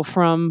people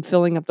from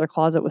filling up their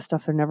closet with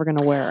stuff they're never going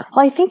to wear?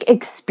 Well, I think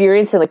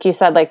experiencing, like you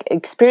said, like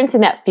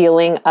experiencing that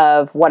feeling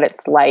of what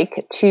it's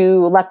like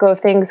to let go of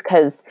things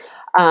because,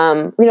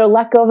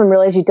 let go of them,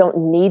 realize you don't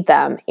need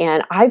them.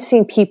 And I've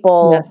seen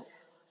people,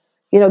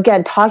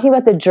 again, talking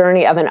about the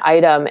journey of an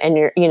item and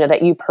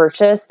that you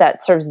purchase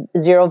that serves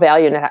zero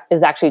value and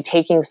is actually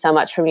taking so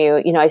much from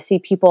you. I see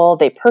people,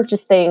 they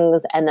purchase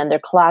things and then their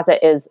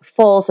closet is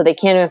full. So they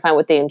can't even find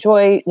what they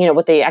enjoy,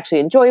 what they actually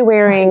enjoy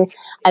wearing. Right.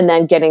 And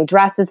then getting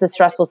dressed is a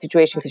stressful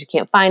situation because you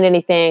can't find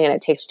anything and it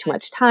takes too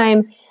much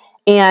time.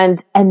 And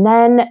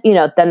then,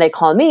 then they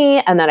call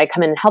me and then I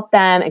come in and help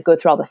them and go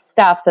through all the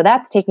stuff. So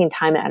that's taking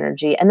time and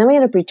energy. And then we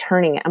end up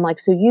returning it. I'm like,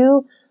 so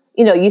you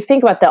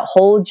think about the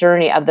whole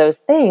journey of those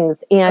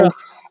things. And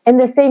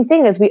the same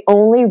thing is we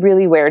only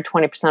really wear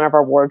 20% of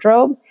our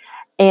wardrobe.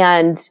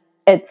 And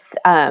it's,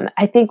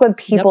 I think when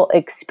people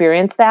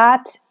experience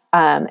that,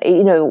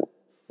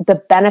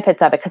 the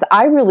benefits of it, because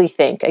I really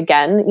think,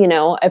 again,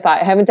 if I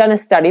haven't done a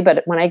study,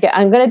 but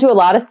I'm going to do a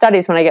lot of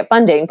studies when I get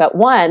funding, but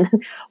one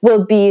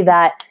will be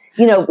that,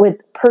 with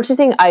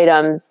purchasing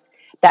items,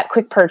 that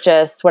quick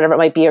purchase, whatever it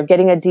might be, or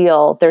getting a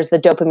deal, there's the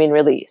dopamine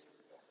release.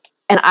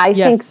 And I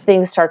think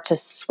things start to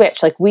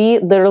switch. Like we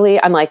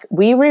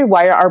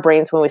rewire our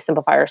brains when we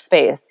simplify our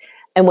space.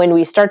 And when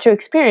we start to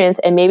experience,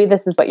 and maybe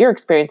this is what you're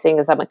experiencing,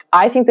 is I'm like,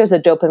 I think there's a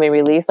dopamine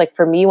release. Like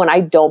for me, when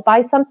I don't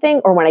buy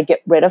something or when I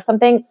get rid of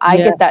something, I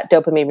get that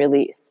dopamine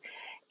release.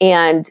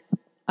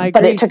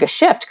 But it took a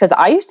shift because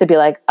I used to be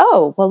like,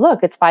 oh, well,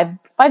 look, it's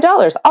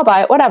 $5. I'll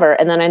buy it, whatever.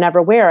 And then I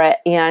never wear it.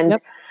 And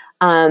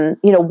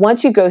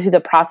once you go through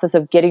the process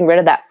of getting rid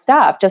of that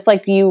stuff, just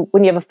like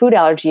when you have a food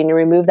allergy and you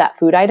remove that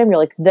food item, you're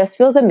like, this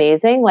feels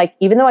amazing. Like,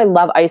 even though I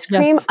love ice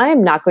cream, I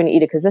am not going to eat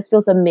it because this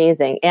feels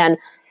amazing. And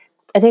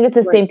I think it's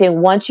the same thing.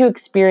 Once you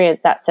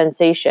experience that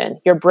sensation,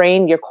 your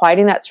brain, you're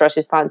quieting that stress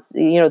response.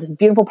 This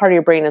beautiful part of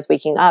your brain is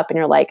waking up and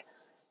you're like,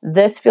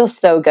 this feels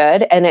so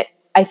good. And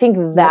I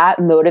think that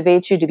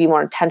motivates you to be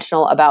more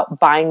intentional about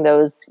buying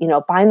those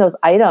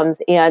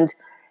items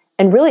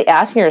and really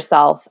asking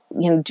yourself,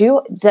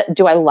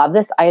 do I love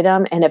this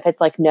item? And if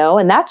it's like, no,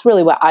 and that's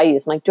really what I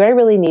use. I'm like, do I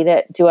really need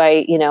it? Do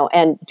I,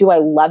 and do I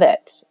love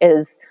it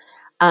is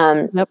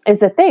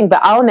the thing.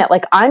 But I'll admit,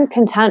 like, I'm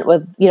content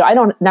with, I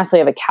don't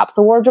necessarily have a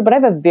capsule wardrobe, but I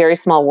have a very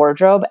small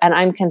wardrobe and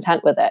I'm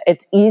content with it.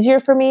 It's easier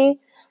for me.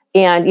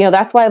 And,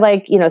 that's why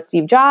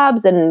Steve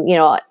Jobs and,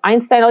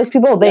 Einstein, all these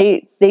people,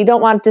 they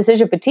don't want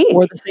decision fatigue.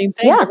 Or the same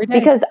thing every day.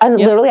 Because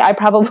literally I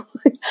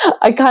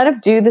kind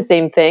of do the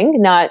same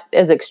thing, not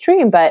as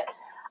extreme,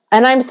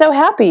 and I'm so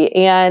happy.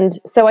 And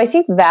so I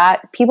think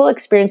that people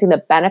experiencing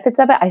the benefits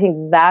of it, I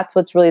think that's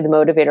what's really the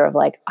motivator of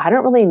like, I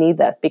don't really need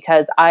this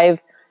because I've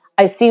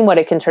seen what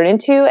it can turn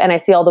into and I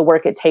see all the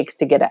work it takes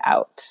to get it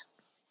out.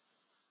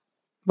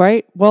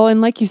 Right. Well,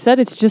 and like you said,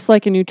 it's just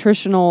like a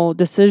nutritional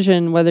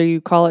decision, whether you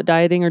call it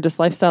dieting or just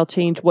lifestyle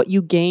change. What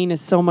you gain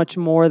is so much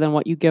more than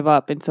what you give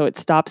up. And so it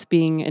stops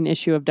being an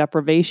issue of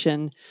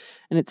deprivation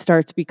and it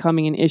starts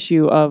becoming an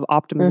issue of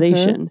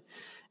optimization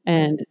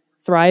and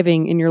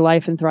thriving in your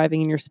life and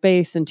thriving in your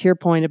space. And to your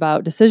point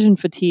about decision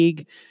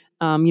fatigue,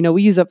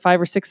 we use up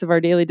 5 or 6 of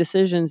our daily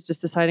decisions just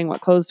deciding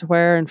what clothes to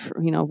wear and,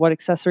 what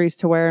accessories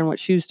to wear and what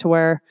shoes to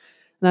wear.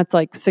 that's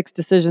like 6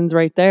 decisions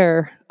right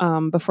there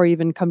before you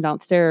even come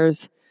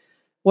downstairs.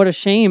 What a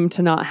shame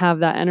to not have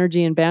that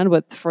energy and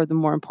bandwidth for the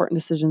more important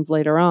decisions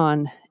later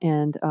on.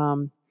 And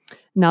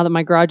now that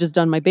my garage is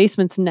done, my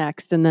basement's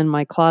next, and then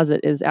my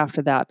closet is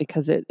after that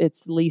because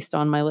it's least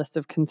on my list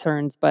of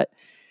concerns. But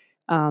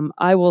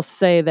I will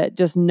say that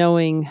just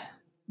knowing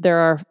there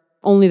are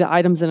only the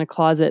items in a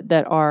closet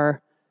that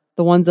are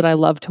the ones that I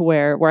love to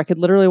wear, where I could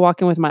literally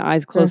walk in with my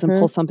eyes closed and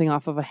pull something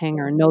off of a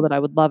hanger and know that I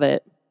would love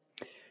it,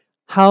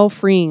 how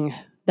freeing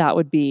that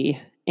would be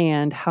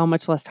and how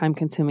much less time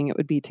consuming it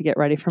would be to get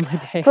ready for my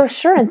day. For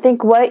sure. And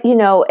think what,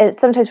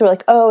 sometimes we're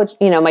like, oh,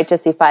 it might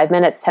just be 5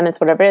 minutes, 10 minutes,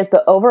 whatever it is.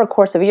 But over a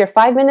course of a year,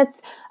 5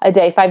 minutes a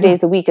day, 5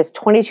 days a week is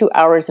 22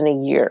 hours in a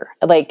year.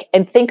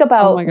 And think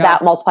about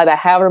that multiplied by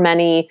however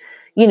many,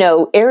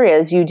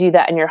 areas you do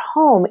that in your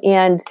home.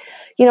 And,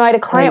 I had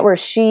a client where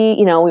she,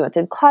 we went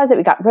through the closet,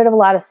 we got rid of a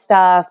lot of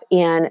stuff.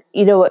 And,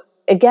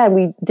 again,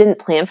 we didn't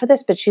plan for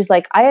this, but she's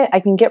like, I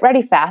can get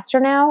ready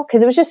faster now.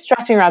 Cause it was just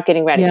stressing her out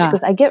getting ready. Yeah. She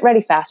goes, I get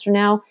ready faster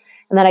now.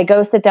 And then I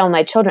go sit down with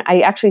my children. I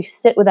actually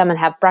sit with them and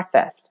have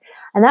breakfast.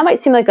 And that might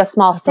seem like a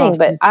small thing,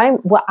 awesome.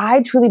 But what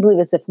I truly believe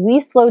is if we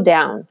slow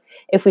down,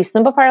 if we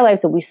simplify our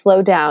lives, if we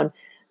slow down,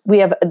 we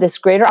have this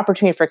greater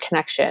opportunity for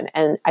connection.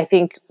 And I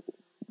think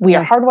we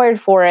are hardwired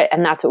for it.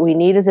 And that's what we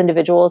need as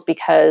individuals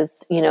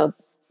because,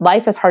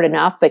 life is hard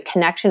enough, but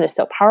connection is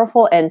so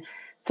powerful. And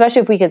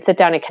especially if we can sit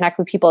down and connect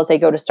with people as they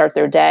go to start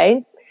their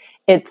day,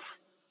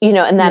 it's,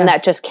 and then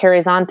that just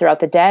carries on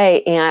throughout the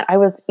day. And I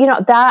was,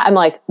 I'm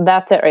like,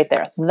 that's it right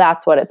there.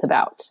 That's what it's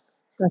about.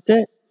 That's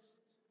it.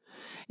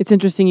 It's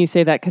interesting you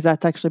say that because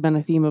that's actually been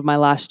a theme of my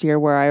last year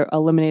where I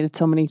eliminated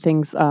so many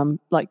things,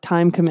 like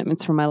time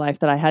commitments from my life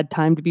that I had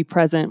time to be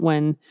present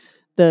when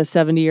the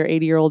 70 or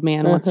 80-year-old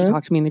man wants to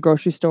talk to me in the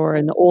grocery store,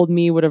 and the old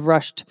me would have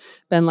rushed,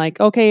 been like,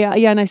 okay,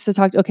 yeah, nice to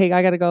talk. Okay,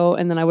 I got to go.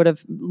 And then I would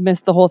have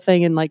missed the whole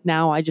thing. And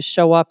now I just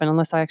show up, and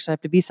unless I actually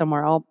have to be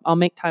somewhere, I'll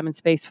make time and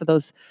space for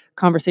those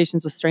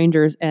conversations with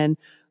strangers. And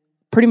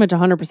pretty much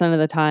 100% of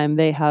the time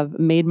they have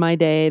made my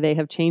day. They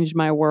have changed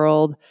my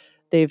world.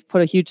 They've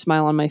put a huge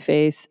smile on my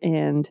face.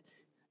 And,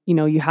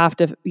 you have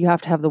to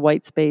have the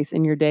white space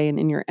in your day and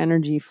in your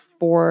energy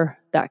for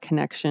that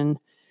connection.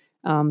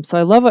 So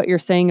I love what you're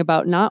saying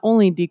about not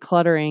only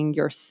decluttering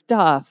your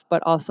stuff,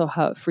 but also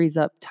how it frees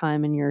up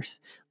time in your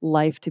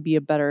life to be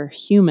a better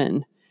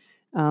human.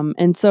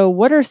 And so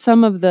what are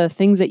some of the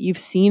things that you've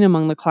seen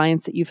among the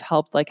clients that you've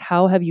helped? Like,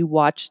 how have you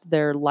watched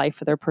their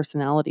life or their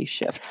personality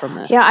shift from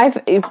this? Yeah,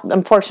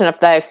 I'm fortunate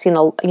enough that I've seen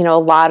a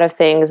lot of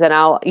things, and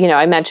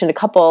I mentioned a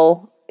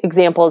couple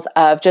examples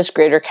of just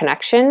greater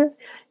connection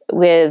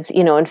with,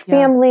 in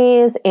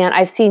families. And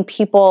I've seen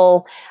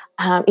people,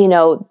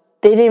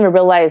 they didn't even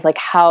realize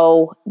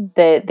how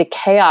the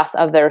chaos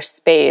of their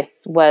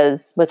space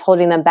was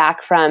holding them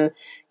back from,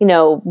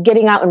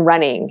 getting out and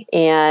running.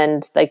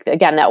 And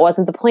again, that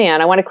wasn't the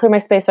plan. I want to clear my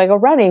space so I go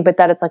running, but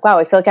that it's like, wow,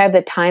 I feel like I have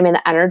the time and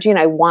the energy and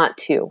I want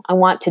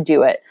to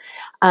do it.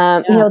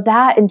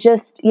 That, and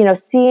just,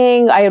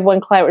 seeing, I had one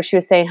client where she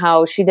was saying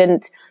how she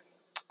didn't,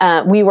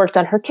 we worked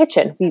on her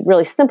kitchen. We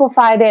really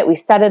simplified it. We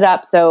set it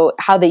up. So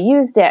how they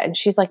used it. And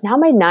she's like, now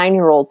my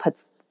 9-year-old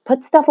puts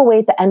stuff away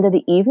at the end of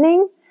the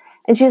evening.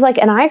 And she's like,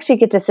 and I actually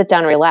get to sit down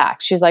and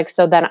relax. She's like,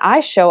 so then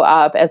I show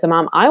up as a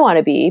mom I want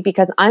to be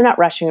because I'm not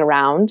rushing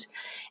around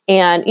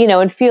and,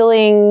 and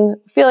feeling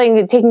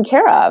taken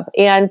care of.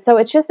 And so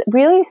it's just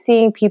really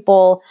seeing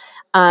people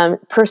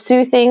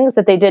pursue things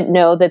that they didn't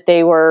know that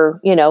they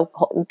were,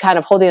 kind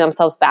of holding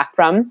themselves back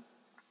from.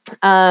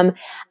 And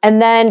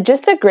then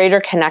just a greater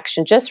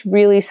connection, just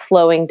really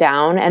slowing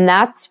down. And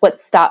that's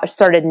what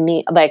started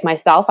me, like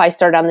myself. I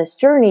started on this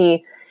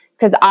journey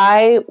because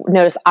I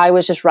noticed I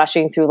was just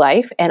rushing through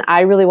life and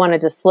I really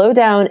wanted to slow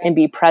down and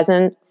be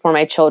present for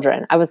my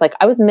children. I was like,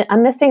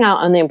 I'm missing out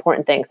on the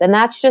important things. And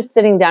that's just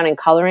sitting down and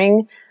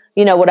coloring,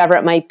 whatever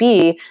it might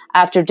be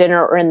after dinner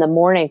or in the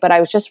morning. But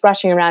I was just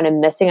rushing around and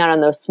missing out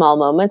on those small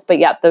moments. But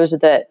yeah, those are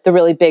the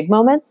really big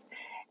moments.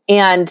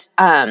 And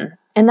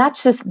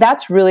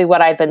that's really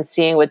what I've been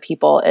seeing with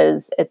people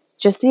is it's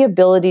just the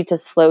ability to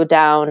slow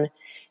down,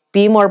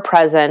 be more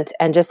present,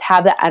 and just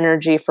have the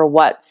energy for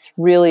what's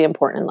really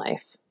important in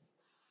life.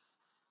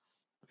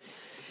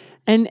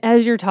 And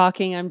as you're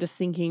talking, I'm just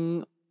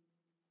thinking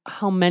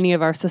how many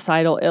of our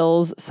societal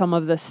ills, some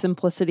of the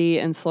simplicity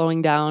and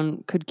slowing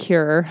down could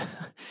cure,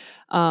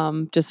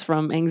 just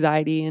from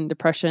anxiety and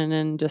depression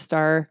and just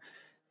our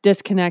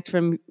disconnect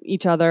from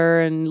each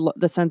other and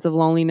the sense of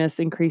loneliness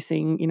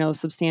increasing,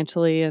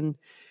 substantially, and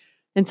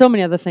so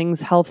many other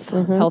things, health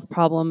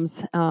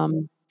problems,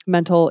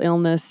 mental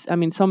illness. I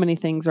mean, so many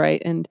things,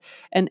 right? And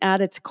at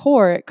its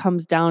core, it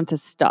comes down to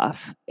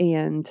stuff.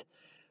 And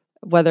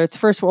whether it's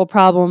first world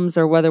problems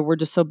or whether we're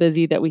just so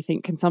busy that we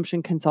think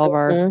consumption can solve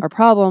our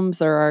problems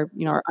or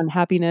our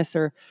unhappiness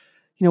or,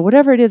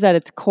 whatever it is at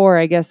its core,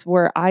 I guess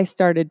where I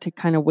started to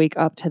kind of wake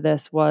up to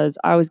this was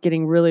I was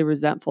getting really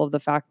resentful of the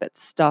fact that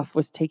stuff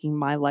was taking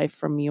my life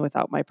from me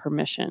without my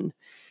permission.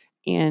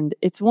 And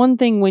it's one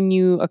thing when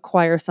you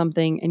acquire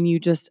something and you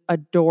just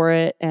adore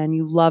it and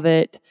you love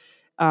it.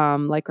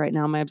 Like right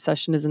now, my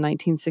obsession is a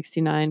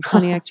 1969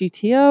 Pontiac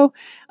GTO.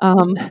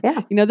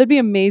 Yeah. That'd be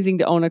amazing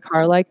to own a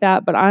car like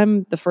that, but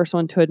I'm the first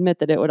one to admit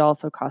that it would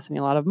also cost me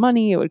a lot of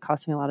money. It would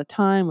cost me a lot of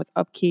time with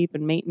upkeep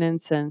and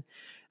maintenance. And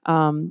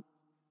um,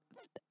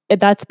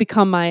 that's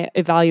become my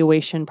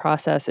evaluation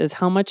process, is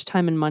how much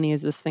time and money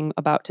is this thing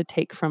about to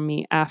take from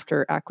me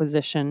after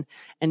acquisition?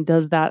 And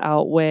does that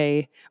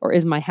outweigh, or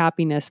is my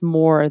happiness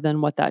more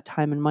than what that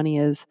time and money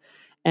is?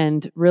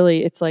 And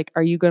really, it's like,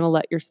 are you going to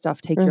let your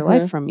stuff take your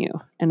life from you?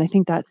 And I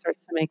think that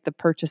starts to make the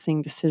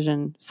purchasing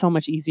decision so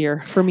much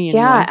easier for me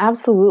Yeah, anyway.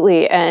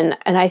 absolutely. And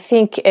I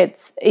think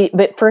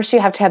but first you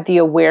have to have the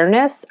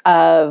awareness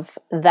of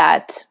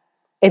that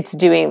it's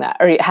doing that,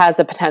 or it has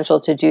the potential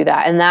to do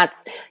that. And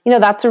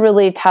that's a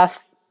really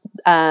tough,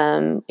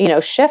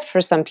 shift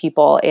for some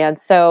people. And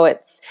so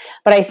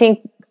but I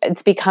think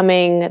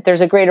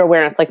there's a greater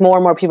awareness, like more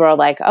and more people are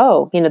like,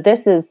 oh,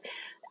 this is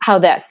how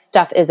that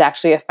stuff is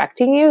actually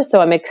affecting you.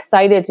 So I'm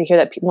excited to hear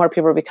that more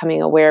people are becoming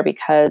aware,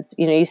 because,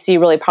 you see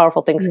really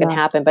powerful things can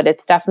happen, but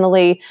it's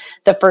definitely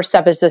the first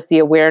step is just the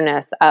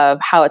awareness of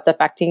how it's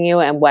affecting you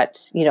and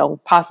what,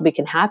 possibly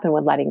can happen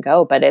when letting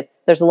go. But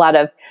there's a lot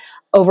of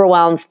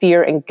overwhelm,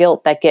 fear, and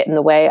guilt that get in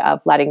the way of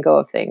letting go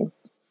of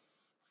things.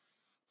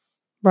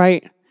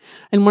 Right.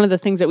 And one of the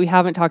things that we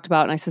haven't talked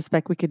about, and I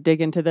suspect we could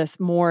dig into this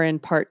more in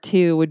part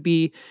 2, would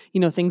be,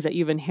 things that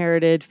you've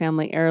inherited,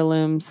 family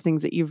heirlooms,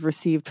 things that you've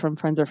received from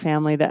friends or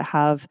family that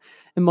have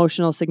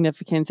emotional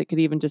significance. It could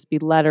even just be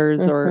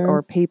letters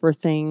or paper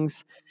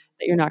things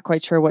that you're not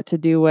quite sure what to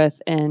do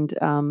with. And,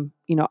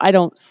 I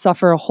don't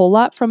suffer a whole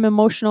lot from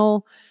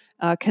emotional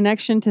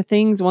connection to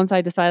things. Once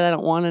I decide I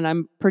don't want it,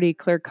 I'm pretty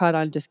clear cut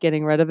on just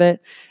getting rid of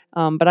it.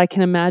 But I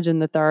can imagine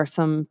that there are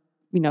some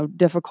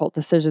difficult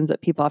decisions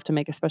that people have to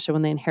make, especially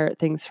when they inherit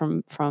things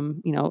from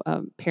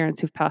parents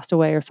who've passed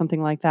away or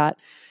something like that.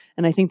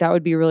 And I think that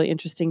would be really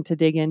interesting to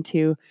dig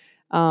into.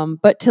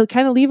 But to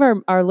kind of leave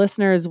our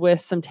listeners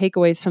with some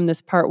takeaways from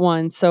this part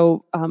 1.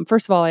 So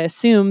first of all, I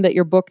assume that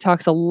your book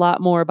talks a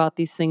lot more about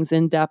these things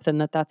in depth, and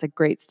that's a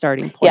great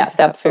starting point. Yes,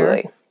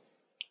 absolutely.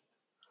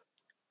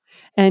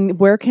 And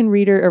where can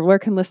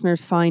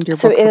listeners find your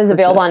book? So it is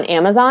available on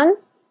Amazon,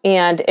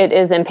 and it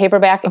is in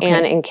paperback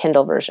and in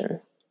Kindle version.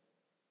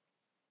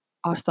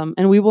 Awesome.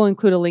 And we will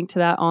include a link to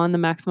that on the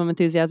Maximum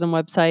Enthusiasm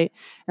website.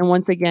 And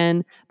once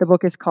again, the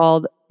book is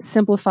called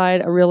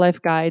Simplified, a Real Life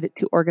Guide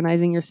to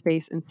Organizing Your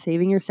Space and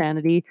Saving Your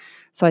Sanity.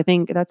 So I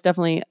think that's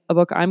definitely a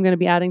book I'm going to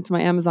be adding to my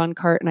Amazon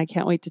cart, and I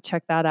can't wait to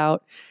check that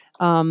out.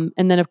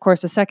 And then, of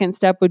course, the second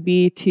step would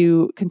be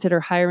to consider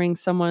hiring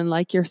someone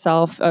like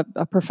yourself,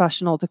 a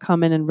professional, to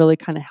come in and really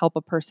kind of help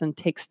a person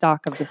take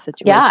stock of the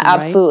situation. Yeah,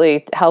 absolutely.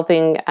 Right?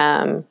 Helping,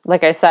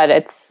 like I said,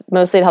 it's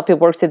mostly to help people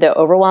work through the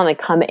overwhelm and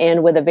come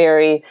in with a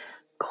very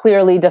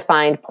clearly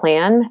defined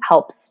plan.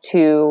 Helps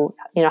to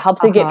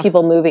get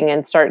people moving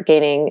and start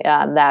gaining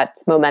that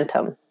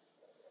momentum.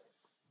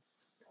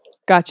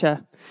 Gotcha.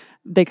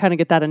 They kind of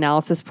get that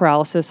analysis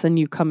paralysis, and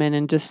you come in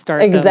and just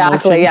start.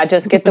 Exactly. Yeah.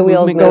 Just get the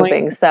wheels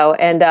moving. So,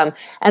 and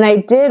I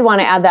did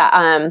want to add that,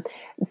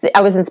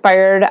 I was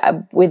inspired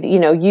with,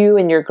 you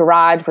and your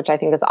garage, which I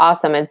think is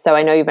awesome. And so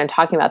I know you've been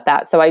talking about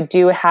that. So I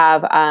do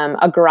have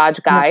a garage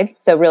guide.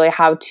 So really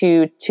how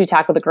to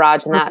tackle the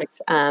garage, and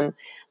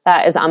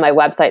that is on my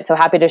website. So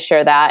happy to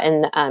share that.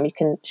 And you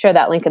can share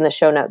that link in the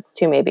show notes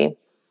too, maybe.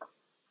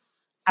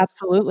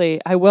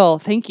 Absolutely. I will.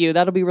 Thank you.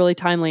 That'll be really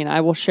timely. And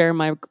I will share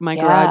my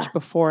garage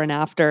before and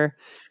after.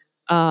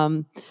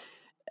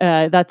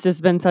 That's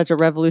just been such a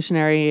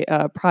revolutionary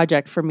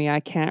project for me.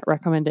 I can't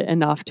recommend it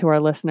enough to our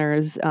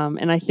listeners.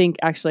 And I think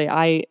actually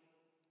I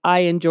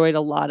enjoyed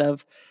a lot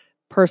of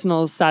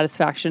personal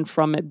satisfaction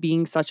from it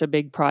being such a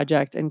big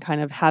project and kind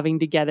of having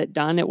to get it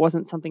done. It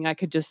wasn't something I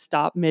could just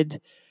stop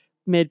mid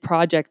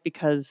project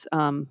because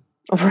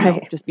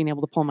just being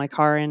able to pull my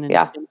car in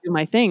and do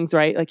my things,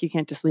 right? Like you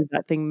can't just leave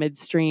that thing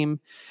midstream.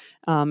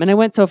 And I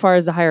went so far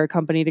as to hire a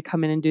company to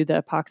come in and do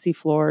the epoxy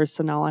floors.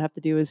 So now all I have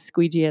to do is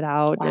squeegee it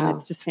out, and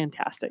it's just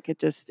fantastic.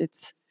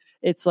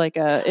 It's like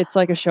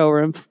a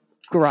showroom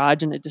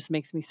garage, and it just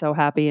makes me so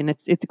happy. And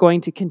it's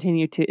going to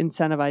continue to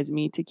incentivize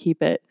me to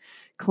keep it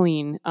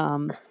clean.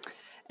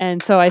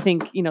 And so I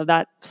think,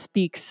 that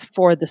speaks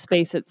for the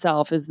space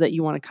itself, is that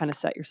you want to kind of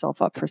set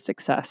yourself up for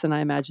success. And I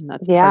imagine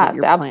that's part of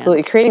your plan.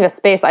 Absolutely. Creating a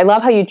space. I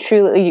love how you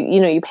truly,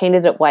 you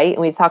painted it white,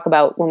 and we talk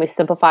about when we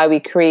simplify, we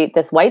create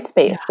this white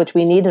space, which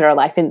we need in our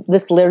life. And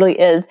this literally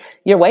is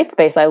your white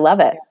space. I love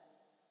it.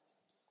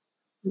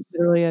 It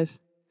literally is.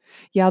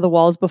 Yeah. The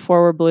walls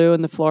before were blue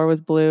and the floor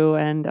was blue.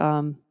 And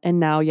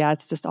now,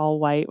 it's just all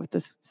white with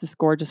this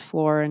gorgeous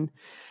floor.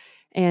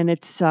 And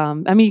it's, you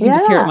can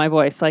just hear it in my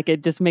voice. Like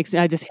it just makes me,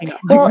 I just hang out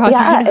my garage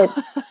right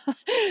now.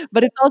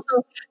 But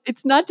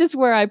it's not just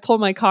where I pull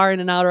my car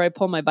in and out, or I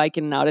pull my bike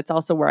in and out. It's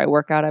also where I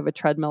work out. I have a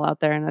treadmill out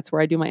there, and that's where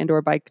I do my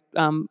indoor bike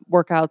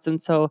workouts. And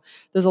so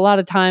there's a lot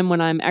of time when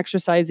I'm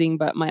exercising,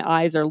 but my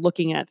eyes are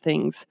looking at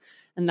things.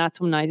 And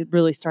that's when I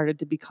really started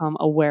to become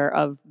aware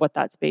of what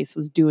that space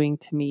was doing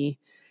to me.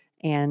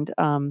 And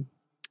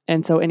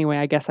And so anyway,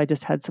 I guess I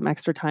just had some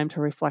extra time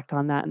to reflect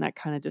on that, and that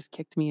kind of just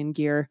kicked me in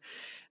gear.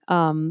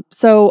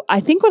 So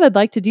I think what I'd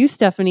like to do,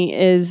 Stephanie,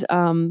 is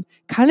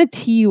kind of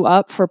tee you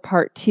up for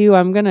part 2.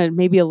 I'm going to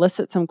maybe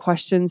elicit some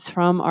questions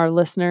from our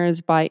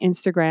listeners by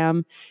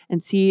Instagram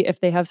and see if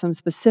they have some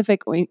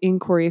specific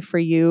inquiry for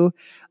you.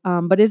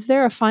 But is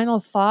there a final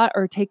thought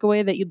or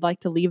takeaway that you'd like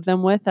to leave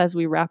them with as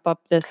we wrap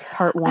up this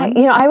part 1?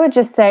 I would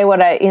just say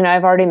what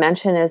I've already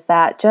mentioned is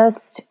that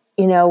just,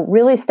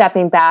 really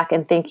stepping back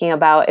and thinking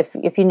about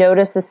if you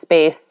notice the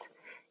space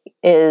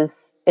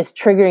is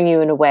triggering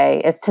you in a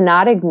way, is to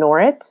not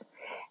ignore it.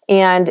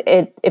 And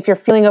if you're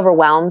feeling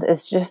overwhelmed,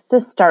 is just to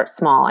start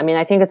small. I mean,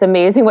 I think it's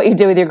amazing what you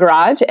do with your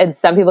garage, and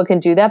some people can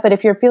do that. But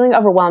if you're feeling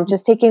overwhelmed,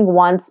 just taking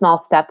one small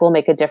step will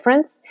make a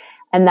difference,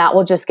 and that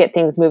will just get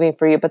things moving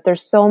for you. But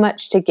there's so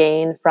much to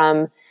gain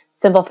from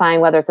simplifying,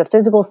 whether it's a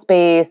physical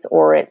space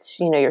or it's,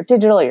 your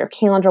digital or your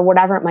calendar,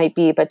 whatever it might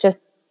be. But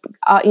just,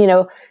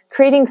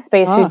 creating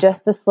space for you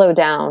just to slow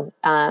down.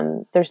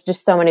 There's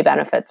just so many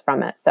benefits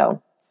from it.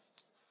 So.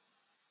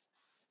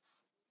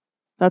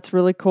 That's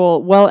really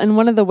cool. Well, and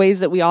one of the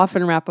ways that we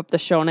often wrap up the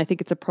show, and I think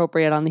it's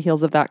appropriate on the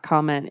heels of that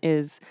comment,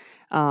 is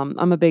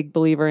I'm a big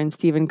believer in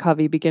Stephen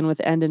Covey, begin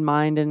with end in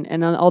mind.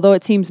 And although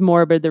it seems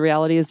morbid, the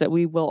reality is that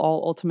we will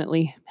all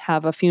ultimately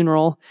have a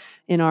funeral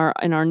in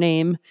our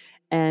name.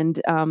 And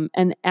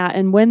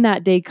when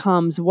that day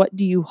comes, what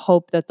do you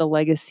hope that the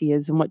legacy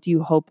is, and what do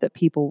you hope that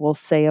people will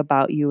say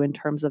about you in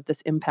terms of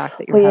this impact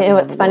that you're having?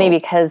 It's funny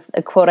because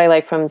a quote I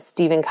like from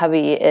Stephen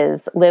Covey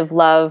is live,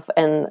 love,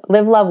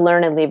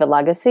 learn, and leave a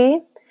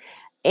legacy.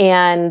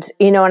 And,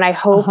 and I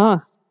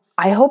hope,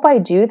 I hope I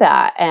do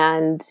that.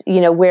 And,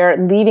 we're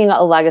leaving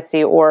a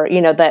legacy, or,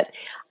 that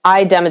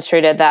I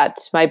demonstrated that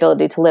my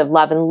ability to live,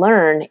 love, and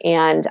learn.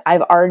 And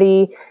I've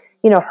already,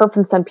 heard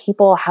from some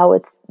people how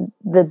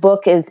the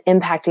book is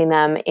impacting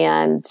them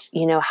and,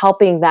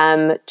 helping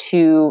them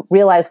to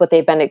realize what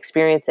they've been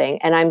experiencing.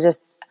 And I'm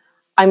just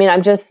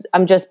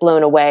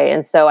blown away.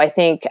 And so I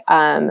think,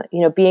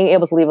 being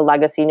able to leave a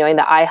legacy, knowing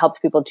that I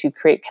helped people to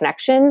create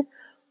connection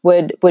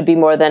would be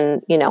more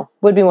than,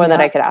 than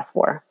I could ask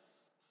for.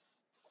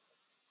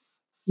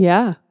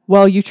 Yeah.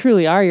 Well, you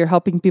truly are. You're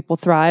helping people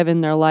thrive in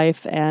their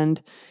life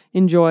and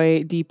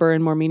enjoy deeper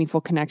and more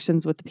meaningful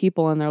connections with the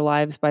people in their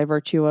lives by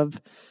virtue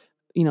of,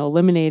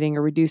 eliminating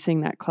or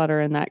reducing that clutter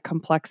and that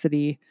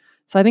complexity.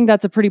 So I think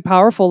that's a pretty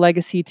powerful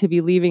legacy to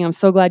be leaving. I'm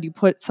so glad you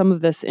put some of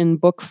this in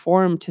book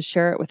form to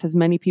share it with as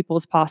many people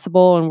as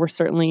possible. And we're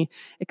certainly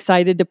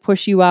excited to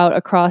push you out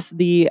across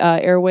the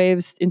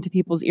airwaves into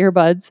people's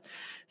earbuds.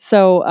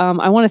 So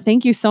I want to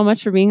thank you so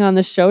much for being on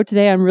the show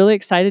today. I'm really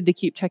excited to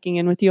keep checking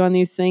in with you on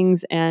these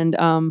things and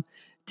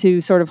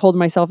to sort of hold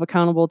myself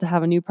accountable to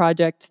have a new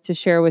project to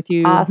share with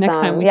you next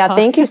time we talk.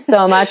 Thank you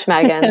so much,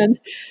 Megan.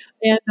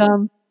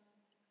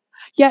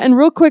 And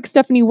real quick,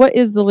 Stephanie, what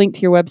is the link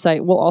to your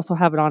website? We'll also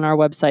have it on our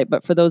website,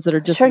 but for those that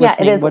are just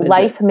listening, it is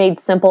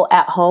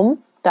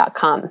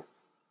lifemadesimpleathome.com.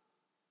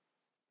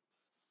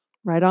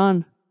 Right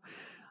on.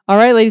 All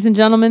right, ladies and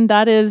gentlemen,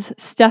 that is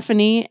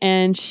Stephanie,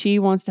 and she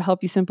wants to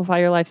help you simplify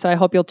your life. So I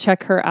hope you'll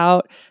check her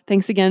out.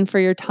 Thanks again for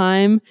your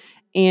time,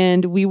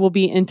 and we will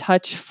be in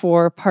touch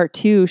for part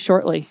 2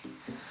 shortly.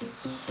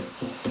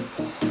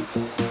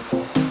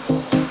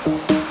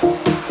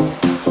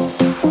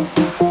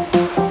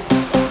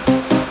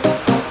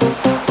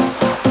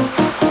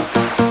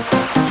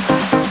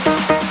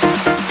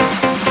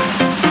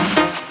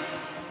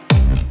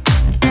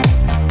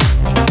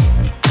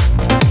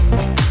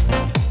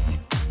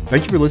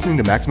 Thank you for listening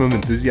to Maximum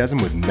Enthusiasm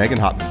with Megan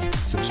Hopman.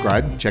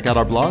 Subscribe, check out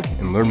our blog,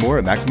 and learn more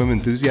at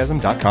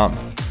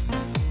MaximumEnthusiasm.com.